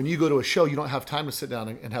when you go to a show, you don't have time to sit down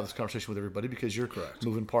and have this conversation with everybody, because you're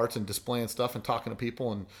moving parts and displaying stuff and talking to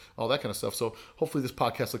people and all that kind of stuff. So hopefully this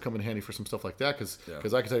podcast will come in handy for some stuff like that,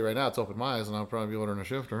 because I can tell you right now, it's opened my eyes and I'll probably be ordering a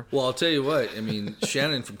shifter. Well, I'll tell you what. I mean,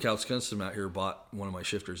 Shannon from Couch Custom out here bought one of my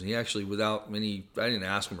shifters, and he actually, without I didn't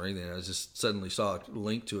ask him or anything. I just suddenly saw a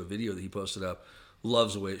link to a video that he posted up.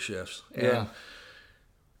 Loves the way it shifts. And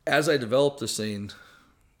as I developed this thing,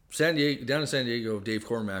 down in San Diego, Dave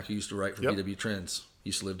Cormack, who used to write for VW Trends,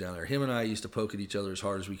 used to live down there. Him and I used to poke at each other as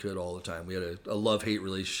hard as we could all the time. We had a love-hate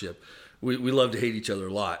relationship. We loved to hate each other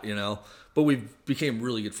a lot, but we became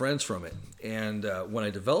really good friends from it. And when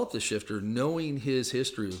I developed the shifter, knowing his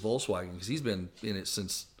history with Volkswagen, because he's been in it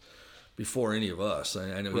since before any of us.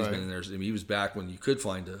 I know he's been in there. I mean, he was back when you could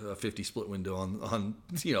find a 50 split window on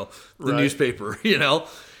the newspaper,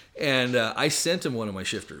 And I sent him one of my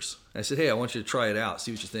shifters. I said, hey, I want you to try it out,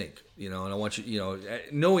 see what you think, and I want you,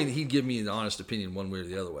 knowing he'd give me an honest opinion one way or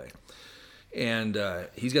the other way. And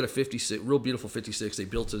he's got a 56, real beautiful 56. They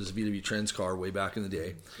built it as a VW Trends car way back in the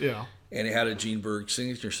day. Yeah. And it had a Gene Berg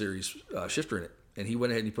Signature Series shifter in it. And he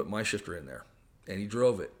went ahead and he put my shifter in there. And he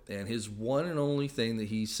drove it. And his one and only thing that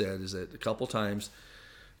he said is that a couple times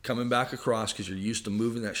coming back across, because you're used to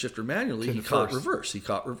moving that shifter manually, he caught reverse. He'd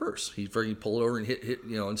pull it over and hit,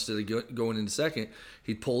 instead of going into second,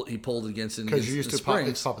 he pulled it against it. Because you're used to pop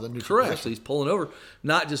the neutral Correct. position. So he's pulling over,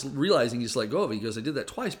 not just realizing he just let go of it. He goes, I did that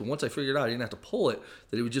twice, but once I figured out I didn't have to pull it,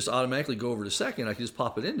 that it would just automatically go over to second. I could just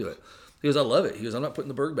pop it into it. He goes, I love it. He goes, I'm not putting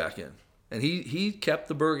the Berg back in. And he kept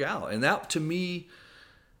the Berg out. And that, to me,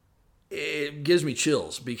 it gives me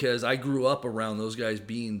chills, because I grew up around those guys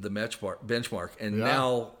being the benchmark. And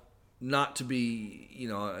now not to be,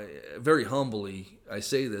 very humbly, I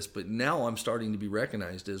say this, but now I'm starting to be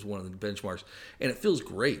recognized as one of the benchmarks, and it feels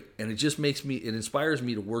great. And it just it inspires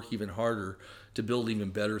me to work even harder to build even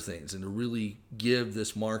better things and to really give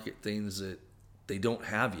this market things that they don't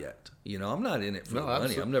have yet. I'm not in it for the money.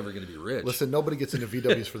 Absolutely. I'm never going to be rich. Listen, nobody gets into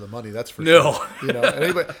VWs for the money. That's for No.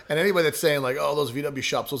 sure. Anybody that's saying like, oh, those VW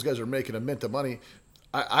shops, those guys are making a mint of money.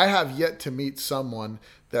 I have yet to meet someone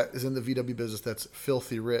that is in the VW business that's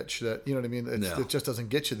filthy rich. That you know what I mean. It just doesn't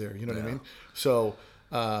get you there. You know what I mean. So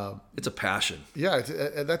it's a passion. yeah,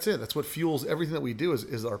 that's it. That's what fuels everything that we do.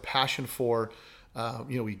 Is our passion for.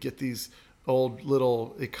 We get these old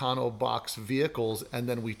little econo box vehicles, and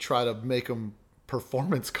then we try to make them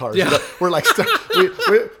performance cars. Yeah. We're like,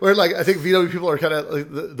 we're like, I think VW people are kind of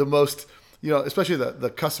like the most, especially the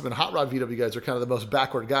custom and hot rod VW guys are kind of the most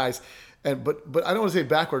backward guys. But I don't want to say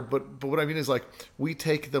backward, but what I mean is like we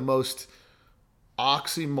take the most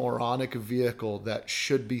oxymoronic vehicle that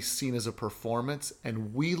should be seen as a performance,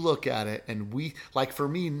 and we look at it, and we like, for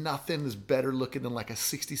me, nothing is better looking than like a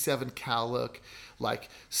 67 Cal-Look, like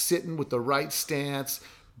sitting with the right stance,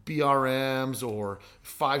 BRMs or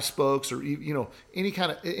 5 spokes, or any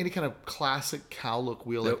kind of classic Cal-Look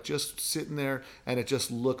wheel, like just sitting there, and it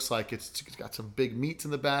just looks like it's got some big meats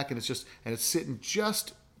in the back, and it's sitting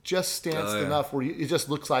just stanced enough where it just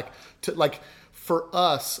looks like for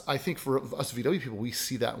us, I think for us VW people, we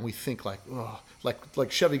see that and we think like, oh, like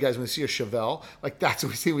Chevy guys when they see a Chevelle, like that's what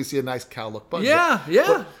we see. We see a nice Cal-Look bug.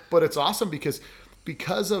 Yeah. But it's awesome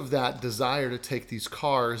because of that desire to take these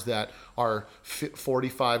cars that are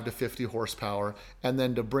 45 to 50 horsepower, and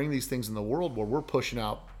then to bring these things in the world where we're pushing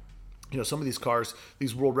out. Some of these cars,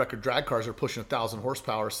 these world record drag cars, are pushing 1,000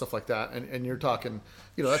 horsepower, stuff like that, and you're talking,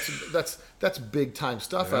 that's big time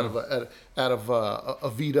stuff out of a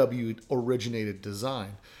VW originated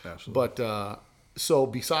design. Absolutely. But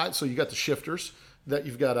so you got the shifters that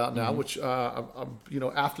you've got out now, which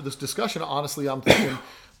after this discussion, honestly, I'm thinking,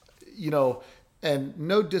 and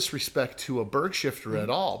no disrespect to a Berg shifter at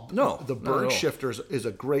all. No, the Berg shifter is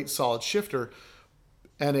a great solid shifter,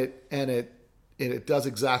 and it does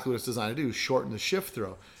exactly what it's designed to do, shorten the shift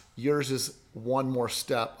throw. Yours is one more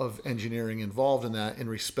step of engineering involved in that in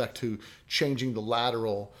respect to changing the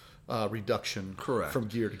lateral reduction Correct. from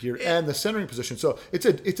gear to gear and the centering position. So it's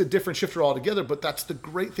a different shifter altogether, but that's the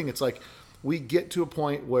great thing. It's like we get to a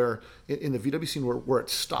point where in the VW scene where it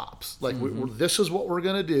stops. Like this is what we're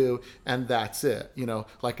going to do, and that's it.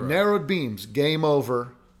 Narrowed beams, game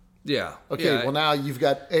over. Yeah. Okay. Yeah. Well, now you've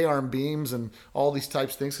got A-arm beams and all these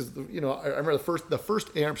types of things. Because I remember the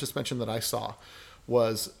first A-arm suspension that I saw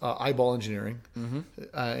was Eyeball Engineering.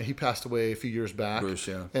 Mm-hmm. He passed away a few years back. Bruce,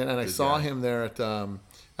 yeah. And I saw him there at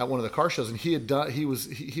one of the car shows, and he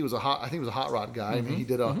was a hot rod guy. I mean, he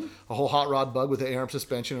did a whole hot rod bug with the A-arm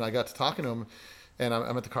suspension, and I got to talking to him. And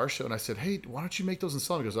I'm at the car show, and I said, "Hey, why don't you make those and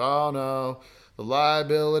sell them?" He goes, "Oh no, the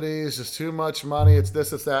liability is just too much money. It's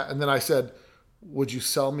this, it's that." And then I said, "Would you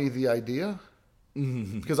sell me the idea?"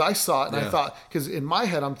 Because I saw it and I thought, because in my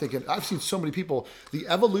head I'm thinking, I've seen so many people, the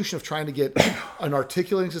evolution of trying to get an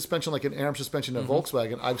articulating suspension like an A-arm suspension in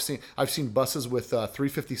Volkswagen. I've seen buses with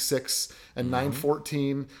 356 and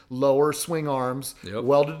 914 lower swing arms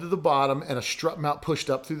welded to the bottom and a strut mount pushed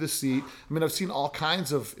up through the seat. I mean, I've seen all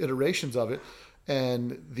kinds of iterations of it,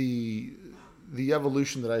 and the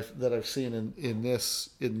evolution that I've seen in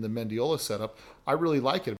the Mendiola setup, I really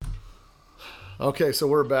like it. Okay, so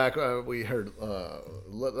we're back. We heard that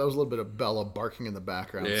was a little bit of Bella barking in the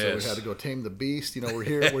background, so we had to go tame the beast. We're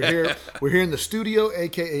here in the studio,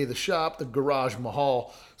 aka the shop, the Garage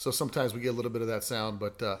Mahal. So sometimes we get a little bit of that sound,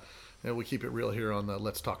 but we keep it real here on the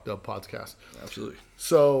Let's Talk Dub podcast. Absolutely.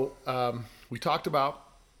 So we talked about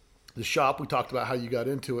the shop. We talked about how you got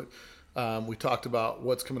into it. We talked about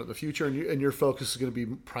what's coming up in the future, and your focus is going to be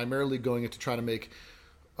primarily going into trying to make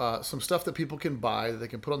some stuff that people can buy, that they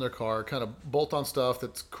can put on their car, kind of bolt-on stuff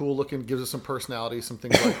that's cool looking, gives us some personality, some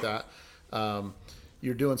things like that.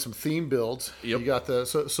 You're doing some theme builds. Yep. You got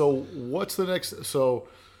so what's the next? So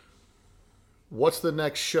what's the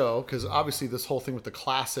next show? Because obviously this whole thing with the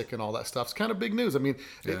classic and all that stuff is kind of big news. I mean,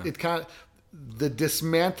 it kind of the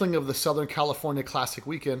dismantling of the Southern California Classic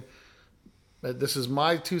Weekend. This is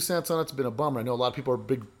my 2 cents on it. It's been a bummer. I know a lot of people are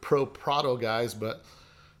big pro Prado guys, but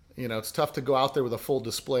it's tough to go out there with a full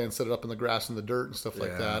display and set it up in the grass and the dirt and stuff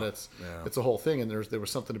like that. It's a whole thing, and there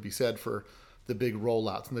was something to be said for the big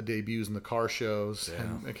rollouts and the debuts and the car shows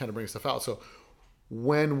and kind of bring stuff out. So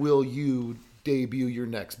when will you debut your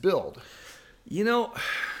next build?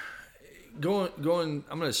 Going.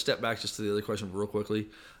 I'm going to step back just to the other question real quickly.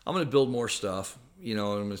 I'm going to build more stuff. I'm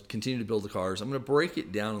going to continue to build the cars. I'm going to break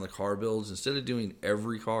it down in the car builds. Instead of doing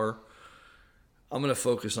every car, I'm going to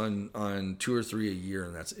focus on 2 or 3 a year,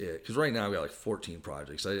 and that's it. Because right now I've got like 14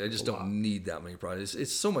 projects. I just don't need that many projects.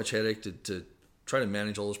 It's so much headache to try to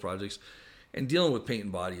manage all those projects. And dealing with paint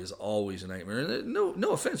and body is always a nightmare. And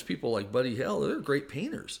no offense, people like Buddy Hell, they're great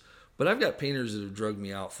painters. But I've got painters that have drugged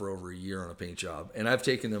me out for over a year on a paint job. And I've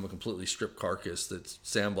taken them a completely stripped carcass that's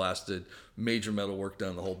sandblasted, major metal work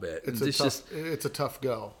done, the whole bit. It's a tough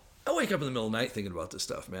go. I wake up in the middle of the night thinking about this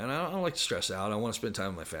stuff, man. I don't like to stress out. I want to spend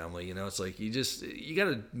time with my family. It's like you got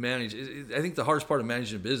to manage. I think the hardest part of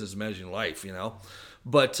managing a business is managing life,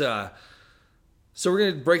 But so we're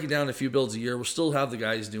going to break it down to a few builds a year. We'll still have the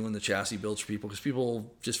guys doing the chassis builds for people because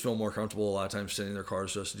people just feel more comfortable a lot of times sending their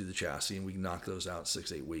cars to us to do the chassis, and we can knock those out in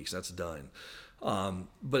 6-8 weeks. That's done.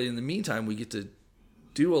 But in the meantime, we get to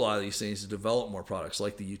do a lot of these things to develop more products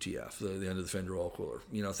like the UTF, the end of the fender oil cooler.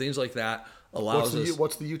 Things like that allows us.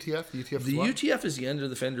 What's the UTF? The UTF is the end of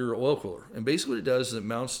the fender oil cooler. And basically what it does is it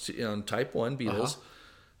mounts on Type 1 Beetles.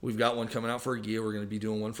 We've got one coming out for a Ghia. We're going to be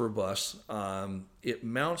doing one for a bus. It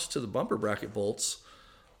mounts to the bumper bracket bolts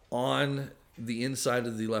on the inside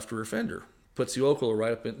of the left rear fender. Puts the oil cooler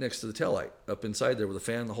right up next to the taillight, up inside there with a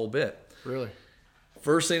fan, the whole bit. Really?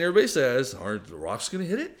 First thing everybody says, aren't the rocks going to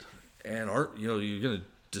hit it? And aren't you're going to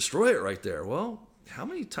destroy it right there? Well, how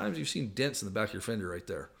many times have you seen dents in the back of your fender right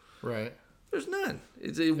there? Right. There's none.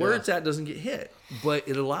 Where it's at doesn't get hit. But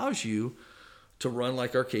it allows you to run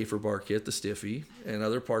like our Kafer bar kit, the Stiffy, and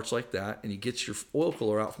other parts like that, and you get your oil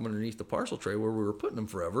cooler out from underneath the parcel tray where we were putting them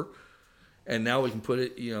forever, and now we can put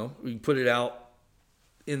it out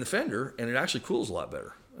in the fender, and it actually cools a lot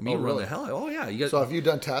better. I mean, you run the hell out. Oh yeah, So have you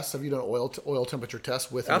done tests? Have you done oil temperature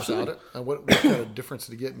tests with and without it? And what kind of difference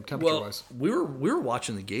did you get in temperature wise? We were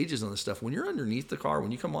watching the gauges on this stuff. When you're underneath the car,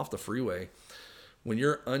 when you come off the freeway, when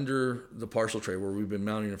you're under the parcel tray where we've been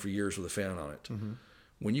mounting it for years with a fan on it. Mm-hmm.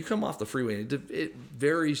 When you come off the freeway, it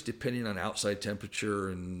varies depending on outside temperature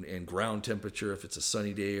and ground temperature, if it's a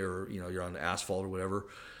sunny day or you're on the asphalt or whatever.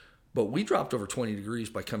 But we dropped over 20 degrees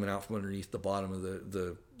by coming out from underneath the bottom of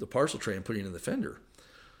the parcel tray and putting it in the fender.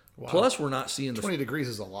 Wow. Plus, we're not seeing 20 degrees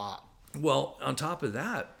is a lot. Well, on top of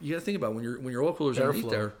that, you got to think about when your oil cooler's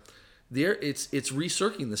underneath there. The air, it's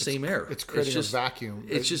recirculating the same air. It's creating a vacuum.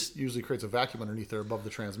 It usually creates a vacuum underneath there above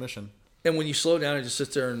the transmission. And when you slow down, it just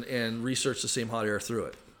sits there and recirculates the same hot air through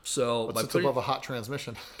it. So it sits above a hot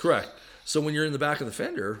transmission. Correct. So when you're in the back of the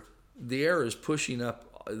fender, the air is pushing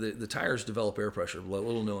up. The tires develop air pressure.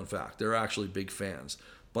 Little known fact. They're actually big fans.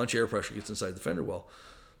 Bunch of air pressure gets inside the fender well.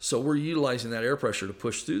 So we're utilizing that air pressure to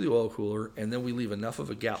push through the oil cooler, and then we leave enough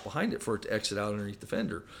of a gap behind it for it to exit out underneath the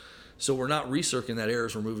fender. So we're not recirculating that air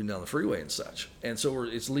as we're moving down the freeway and such. And so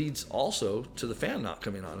it leads also to the fan not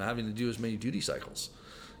coming on, not having to do as many duty cycles.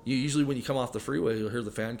 Usually when you come off the freeway, you'll hear the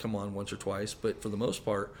fan come on once or twice, but for the most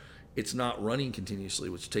part, it's not running continuously,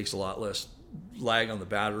 which takes a lot less lag on the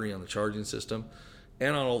battery, on the charging system,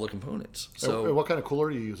 and on all the components. So, and what kind of cooler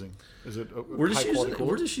are you using? Is it a high-quality cooler?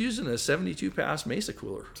 We're just using a 72-pass Mesa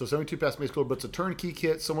cooler. So 72-pass Mesa cooler, but it's a turnkey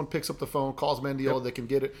kit. Someone picks up the phone, calls Mendiola, they can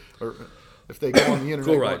get it, or if they go on the internet,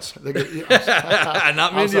 Cool Rides. They go,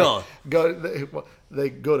 not Mendiola. They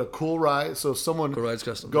go to Cool Rides. So someone Cool Rides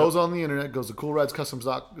Custom goes on the internet, goes to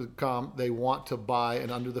CoolRidesCustoms.com. They want to buy an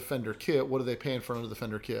under the fender kit. What are they paying for an under the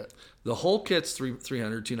fender kit? The whole kit's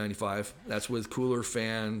 $300-$295. That's with cooler,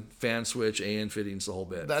 fan switch, AN fittings, the whole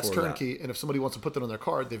bit. That's turnkey. And if somebody wants to put that on their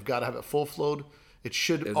car, they've got to have it full flowed. It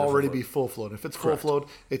should already be full flowed. If it's full flowed,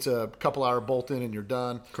 it's a couple hour bolt in and you're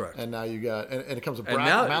done. Correct. And now you got, and it comes with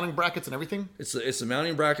mounting brackets and everything. It's the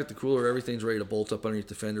mounting bracket, the cooler, everything's ready to bolt up underneath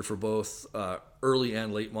the fender for both early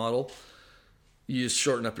and late model. You just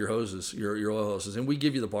shorten up your hoses, your oil hoses, and we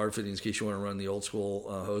give you the bar fittings in case you want to run the old school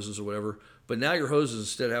hoses or whatever. But now your hoses,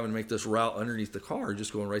 instead of having to make this route underneath the car,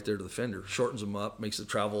 just going right there to the fender, shortens them up, makes it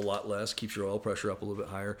travel a lot less, keeps your oil pressure up a little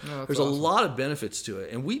bit higher. There's awesome. A lot of benefits to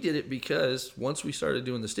it, and we did it because once we started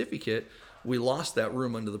doing the Stiffy kit, we lost that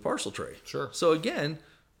room under the parcel tray. Sure. So again,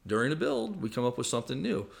 during a build, we come up with something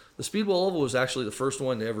new. The Speedwell Oval was actually the first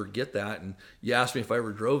one to ever get that, and you asked me if I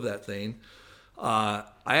ever drove that thing. I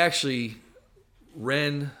actually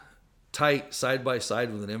ran tight side by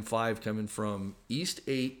side with an M5 coming from East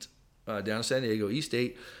 8 down to San Diego, East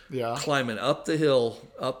 8, climbing up the hill,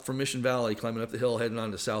 up from Mission Valley, climbing up the hill, heading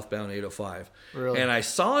on to southbound 805. Really? And I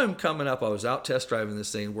saw him coming up. I was out test driving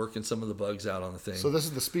this thing, working some of the bugs out on the thing. So this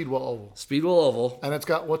is the Speedwell Oval. Speedwell Oval. And it's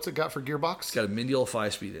got, what's it got for gearbox? It's got a Mendiola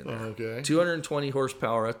 5-speed in there. Okay. 220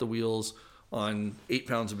 horsepower at the wheels on 8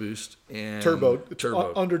 pounds of boost. And turbo.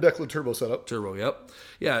 Under-deckled turbo setup. Turbo, yep.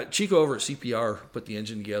 Yeah, Chico over at CPR put the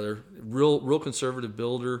engine together. Real conservative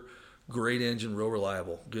builder. Great engine, real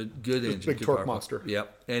reliable. Good engine. Big good torque power. monster.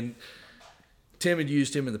 Yep. And Tim had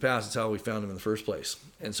used him in the past. That's how we found him in the first place.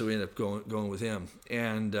 And so we ended up going with him.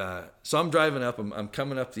 And so I'm driving up. I'm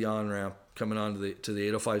coming up the on-ramp, coming on to the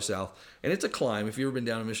 805 South. And it's a climb. If you've ever been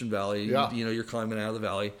down to Mission Valley, Yeah. you know, you're climbing out of the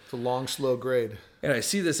valley. It's a long, slow grade. And I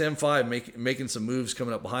see this M5 making some moves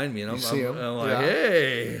coming up behind me. And I'm like, Yeah.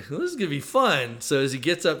 hey, this is going to be fun. So as he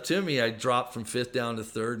gets up to me, I dropped from 5th down to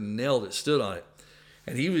 3rd and nailed it, stood on it.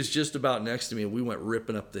 And he was just about next to me, and we went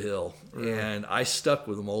ripping up the hill. And I stuck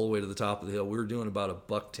with him all the way to the top of the hill. We were doing about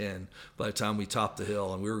 $110 by the time we topped the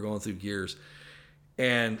hill, and we were going through gears.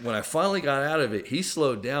 And when I finally got out of it, he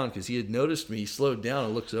slowed down because he had noticed me. He slowed down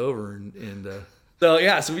and looks over.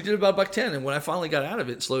 So we did about $110. And when I finally got out of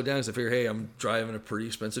it, slowed down because I figured, hey, I'm driving a pretty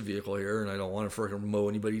expensive vehicle here, and I don't want to freaking mow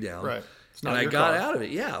anybody down. Right. It's not And I your got car. out of it.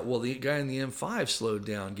 Yeah. Well, the guy in the M5 slowed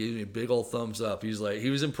down, gave me a big old thumbs up. He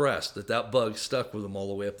was impressed that bug stuck with him all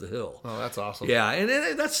the way up the hill. Oh, that's awesome. Yeah,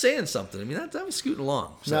 and that's saying something. I mean, that was scooting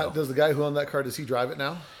along. So Now, does the guy who owned that car, does he drive it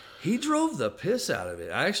now? he drove the piss out of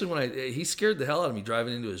it. I actually, he scared the hell out of me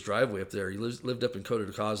driving into his driveway up there. He lived up in Coto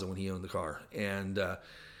de Caza when he owned the car, and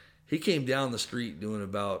he came down the street doing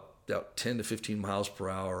about 10 to 15 miles per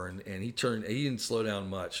hour, and he didn't slow down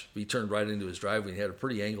much. He turned right into his driveway. He had a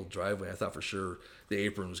pretty angled driveway. I thought for sure the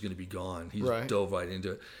apron was going to be gone. He just Right. dove right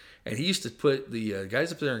into it. And he used to put the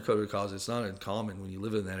guys up there in Coto de Caza, it's not uncommon when you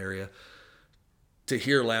live in that area to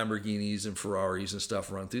hear Lamborghinis and Ferraris and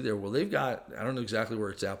stuff run through there. Well, they've got, I don't know exactly where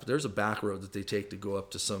it's at, but there's a back road that they take to go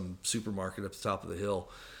up to some supermarket up the top of the hill.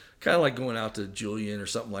 Kind of like going out to Julian or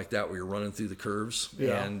something like that where you're running through the curves.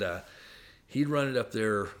 Yeah. And he'd run it up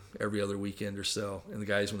there every other weekend or so. And the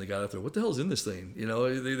guys, when they got up there, what the hell's in this thing? You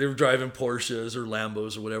know, they were driving Porsches or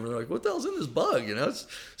Lambos or whatever. They're like, what the hell's in this bug? You know, it's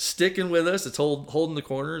sticking with us. It's holding the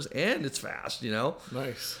corners, and it's fast, you know.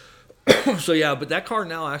 Nice. So, yeah, but that car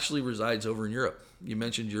now actually resides over in Europe. You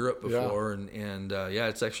mentioned Europe before, and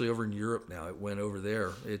it's actually over in Europe now. It went over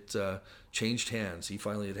there. It changed hands. He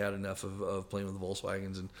finally had enough of playing with the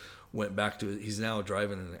Volkswagens and went back to it. He's now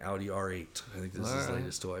driving an Audi R8. I think this is his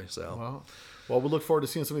latest toy. So, Well, we look forward to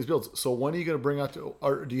seeing some of these builds. So when are you going to bring out,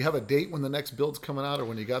 or do you have a date when the next build's coming out, or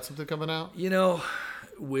when you got something coming out? you know,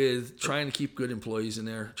 with trying to keep good employees in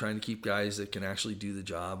there, trying to keep guys that can actually do the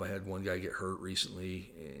job. I had one guy get hurt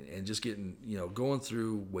recently, and just getting, going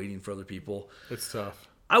through waiting for other people. It's tough.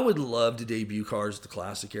 I would love to debut cars at the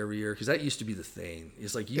Classic every year because that used to be the thing.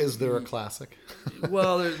 It's like, Is there a classic?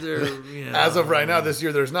 well, they're As of right now, this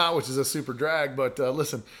year there's not, which is a super drag. But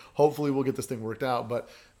listen, hopefully we'll get this thing worked out. But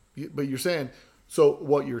you're saying, so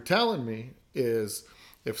what you're telling me is,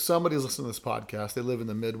 if somebody's listening to this podcast, they live in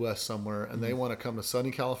the Midwest somewhere, and they want to come to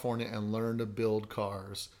sunny California and learn to build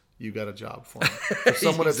cars, you got a job for them.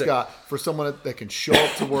 For someone that can show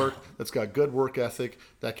up to work, that's got good work ethic,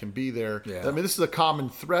 that can be there. Yeah. I mean, this is a common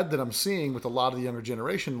thread that I'm seeing with a lot of the younger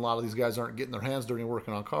generation. A lot of these guys aren't getting their hands dirty and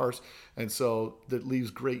working on cars, and so that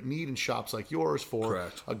leaves great need in shops like yours for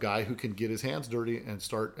Correct. a guy who can get his hands dirty and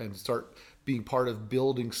start being part of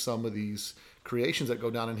building some of these creations that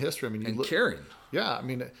go down in history. I mean, and caring. yeah, I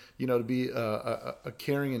mean, to be a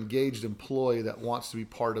caring, engaged employee that wants to be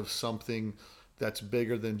part of something that's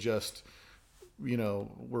bigger than just,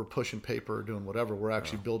 we're pushing paper or doing whatever. We're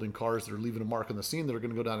actually building cars that are leaving a mark on the scene that are going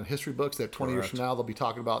to go down in history books. That 20 years Correct. from now, they'll be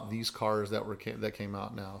talking about these cars that came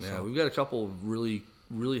out now. Yeah, So. we've got a couple of really,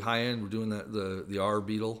 really high end. We're doing the R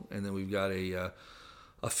Beetle, and then we've got a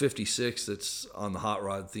 56 that's on the hot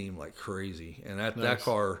rod theme like crazy. And that Nice.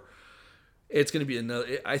 car, it's going to be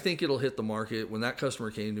another. I think it'll hit the market. When that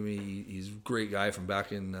customer came to me, he's a great guy from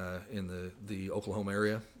back in the Oklahoma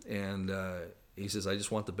area, and he says, I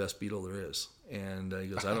just want the best Beetle there is. And he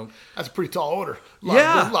goes, I don't. That's a pretty tall order.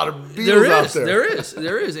 There's a lot of Beetles out there.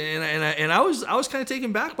 There is, and I was kind of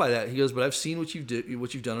taken back by that. He goes, but I've seen what you've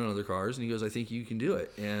done on other cars, and he goes, I think you can do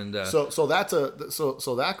it. And So that's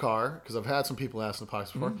so that car, because I've had some people ask in the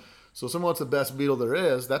podcast before. Mm-hmm. So someone wants the best Beetle there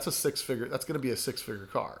is. That's a six-figure. That's going to be a six-figure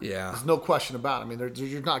car. Yeah. There's no question about it. I mean,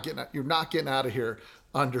 you're not getting out of here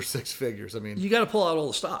under six figures. I mean, you got to pull out all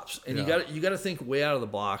the stops, and Yeah. you got to think way out of the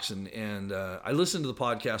box. And I listened to the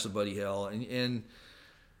podcast with Buddy Hell, and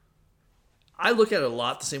I look at it a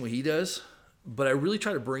lot the same way he does, but I really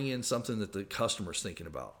try to bring in something that the customer's thinking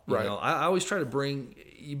about. Right. I always try to bring.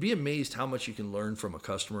 You'd be amazed how much you can learn from a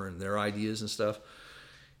customer and their ideas and stuff,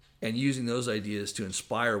 and using those ideas to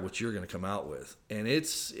inspire what you're going to come out with. And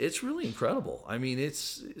it's really incredible. I mean,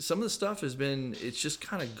 some of the stuff it's just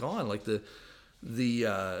kind of gone. Like the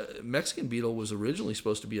Mexican Beetle was originally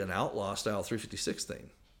supposed to be an outlaw style 356 thing.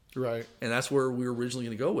 right. And that's where we were originally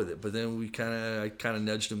going to go with it. But then I kind of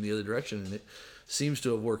nudged him the other direction, and it seems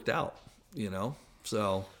to have worked out,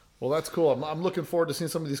 So Well, that's cool. I'm looking forward to seeing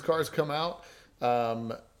some of these cars come out.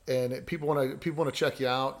 and people want to check you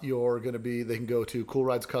out. You're going to be. They can go to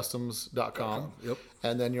coolridescustoms.com. Yep.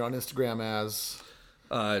 And then you're on Instagram as.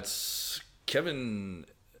 It's Kevin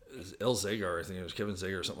L. Zagar, I think it was Kevin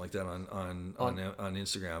Zagar or something like that on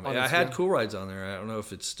Instagram. On I had Instagram? Cool Rides on there. I don't know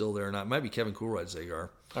if it's still there or not. It might be Kevin Cool Rides Zagar.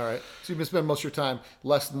 All right. So you've been spending most of your time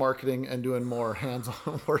less marketing and doing more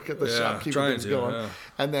hands-on work at the shop, keeping trying things to, going. yeah.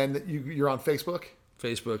 And then you're on Facebook.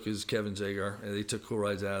 Facebook is Kevin Zagar, and they took Cool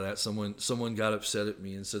Rides out of that. Someone got upset at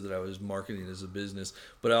me and said that I was marketing as a business,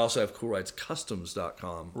 but I also have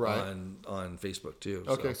CoolRidesCustoms.com Right. on Facebook too.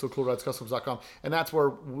 Okay, so coolridescustoms.com. And that's where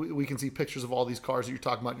we can see pictures of all these cars that you're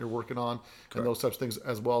talking about and you're working on and those types of things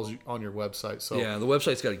as well as on your website. So Yeah, the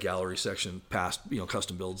website's got a gallery section past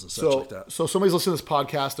custom builds and such like that. So somebody's listening to this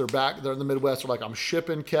podcast, they're in the Midwest, they're like, I'm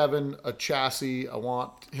shipping Kevin a chassis. I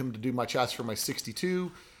want him to do my chassis for my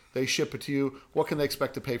 62. They ship it to you. What can they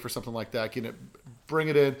expect to pay for something like that? Can it bring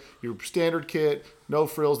it in your standard kit, no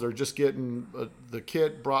frills? They're just getting the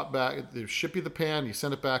kit brought back. They ship you the pan, you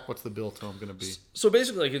send it back. What's the bill to them going to be? So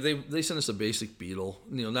basically, like if they send us a basic Beetle,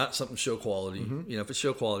 not something show quality. If it's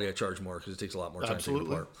show quality, I charge more because it takes a lot more time to take it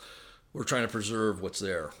Absolutely. apart. We're trying to preserve what's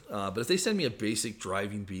there. But if they send me a basic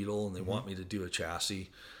driving Beetle and they want me to do a chassis,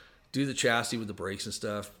 do the chassis with the brakes and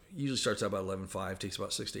stuff, usually starts out about 11.5, takes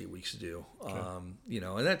about 6 to 8 weeks to do.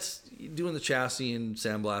 And that's doing the chassis and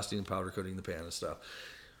sandblasting and powder coating the pan and stuff.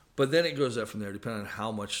 But then it goes up from there, depending on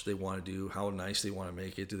how much they want to do, how nice they want to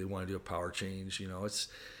make it. Do they want to do a power change? It's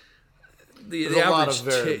the There's a lot average. of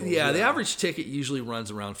variables, The average ticket usually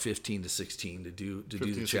runs around 15 to 16 to do the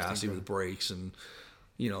 16, chassis with the brakes and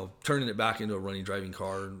turning it back into a running driving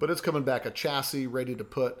car. But it's coming back a chassis ready to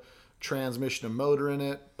put transmission and motor in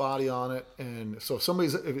it, body on it. And so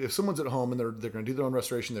if someone's at home and they're going to do their own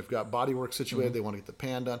restoration, they've got body work situated, they want to get the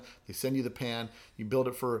pan done, they send you the pan, you build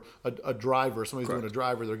it for a driver, somebody's doing a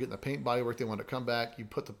driver, they're getting the paint body work, they want to come back, you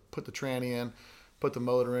put the tranny in, put the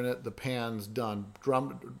motor in it, the pan's done,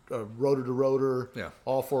 rotor to rotor,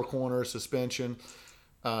 all four corners, suspension.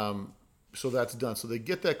 So that's done. So they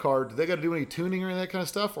get that car. Do they got to do any tuning or any of that kind of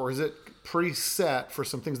stuff? Or is it preset for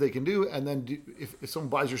some things they can do? And then if someone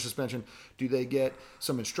buys your suspension, do they get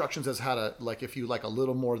some instructions as how to, like if you like a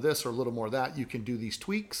little more this or a little more that, you can do these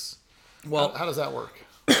tweaks? Well, how does that work?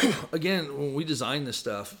 Again, when we designed this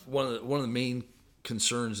stuff, one of the main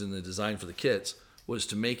concerns in the design for the kits was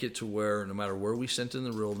to make it to where no matter where we sent in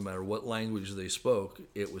the reel, no matter what language they spoke,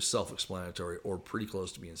 it was self-explanatory or pretty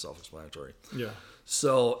close to being self-explanatory. Yeah.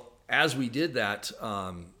 So as we did that,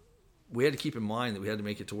 we had to keep in mind that we had to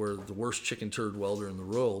make it to where the worst chicken turd welder in the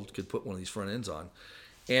world could put one of these front ends on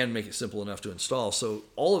and make it simple enough to install. So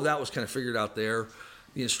all of that was kind of figured out there.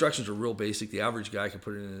 The instructions are real basic. The average guy could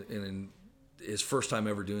put it in his first time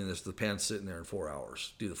ever doing this. The pan's sitting there in 4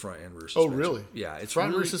 hours. Do the front and rear suspension. Oh, really? Yeah. It's front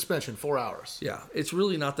and really, rear suspension, 4 hours. Yeah. It's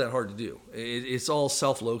really not that hard to do. It's all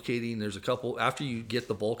self-locating. There's a couple, after you get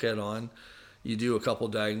the bulkhead on, you do a couple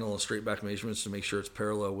diagonal and straight back measurements to make sure it's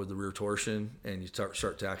parallel with the rear torsion, and you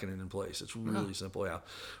start tacking it in place. It's really simple. Yeah,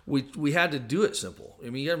 we had to do it simple.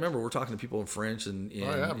 I mean, you got to remember we're talking to people in French and in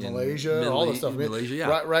Malaysia, all the stuff. Malaysia,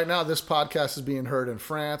 yeah. Right now, this podcast is being heard in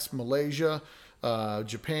France, Malaysia,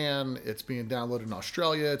 Japan. It's being downloaded in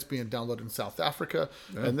Australia. It's being downloaded in South Africa.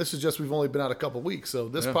 And this is just, we've only been out a couple of weeks. So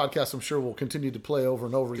this podcast, I'm sure, will continue to play over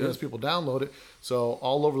and over again as people download it. So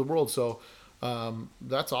all over the world. So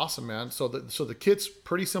that's awesome, man. So the kit's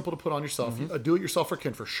pretty simple to put on yourself. A do-it-yourselfer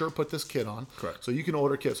can for sure put this kit on. Correct. So you can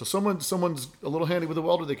order a kit. So someone's a little handy with a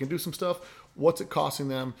welder. They can do some stuff. What's it costing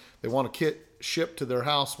them? They want a kit shipped to their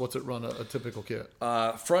house. What's it run a typical kit?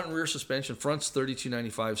 Front and rear suspension. Front's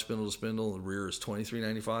 $32.95 spindle to spindle. The rear is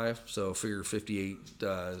 $23.95. So figure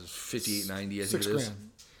 $58.90. I think $6 it is.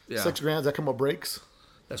 grand. Yeah. $6 grand. Does that come with brakes?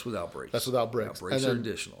 That's without brakes. That's without brakes. Brakes are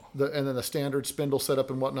additional. And then the standard spindle setup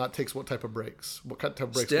and whatnot takes what type of brakes? What type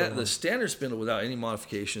of brakes? go on? The standard spindle without any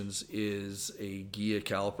modifications is a Ghia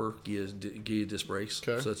caliper, Ghia disc brakes.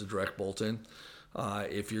 Okay. So it's a direct bolt in.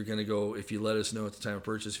 If you're going to go, if you let us know at the time of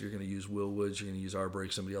purchase, if you're going to use Willwood's, you're going to use our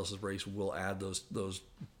brakes, somebody else's brakes, we'll add those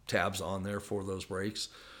tabs on there for those brakes.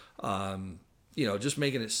 Just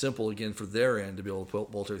making it simple again for their end to be able to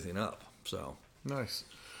bolt everything up. So Nice.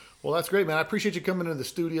 Well, that's great, man. I appreciate you coming into the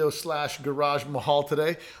studio / garage Mahal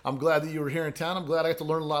today. I'm glad that you were here in town. I'm glad I got to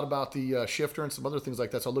learn a lot about the shifter and some other things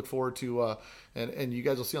like that. So I look forward to, and you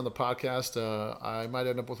guys will see on the podcast, I might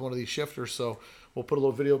end up with one of these shifters. So we'll put a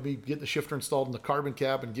little video of me getting the shifter installed in the carbon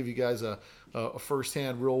cab and give you guys a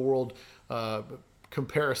firsthand real world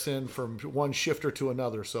comparison from one shifter to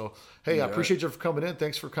another. So, hey, I appreciate you for coming in.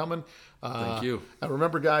 Thanks for coming. Thank you. And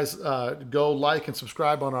remember, guys, go like and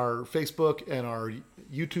subscribe on our Facebook and our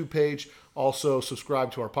YouTube page. Also,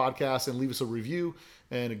 subscribe to our podcast and leave us a review.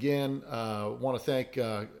 And again, want to thank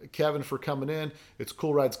Kevin for coming in. It's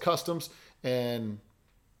Cool Rides Customs. And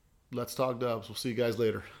let's talk Dubs. We'll see you guys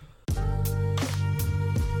later. A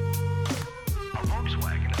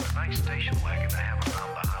Volkswagen is a nice station wagon to have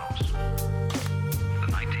around the house. The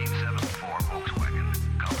 1974 Volkswagen,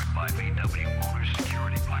 covered by VW Owner's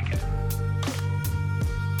Security Blanket.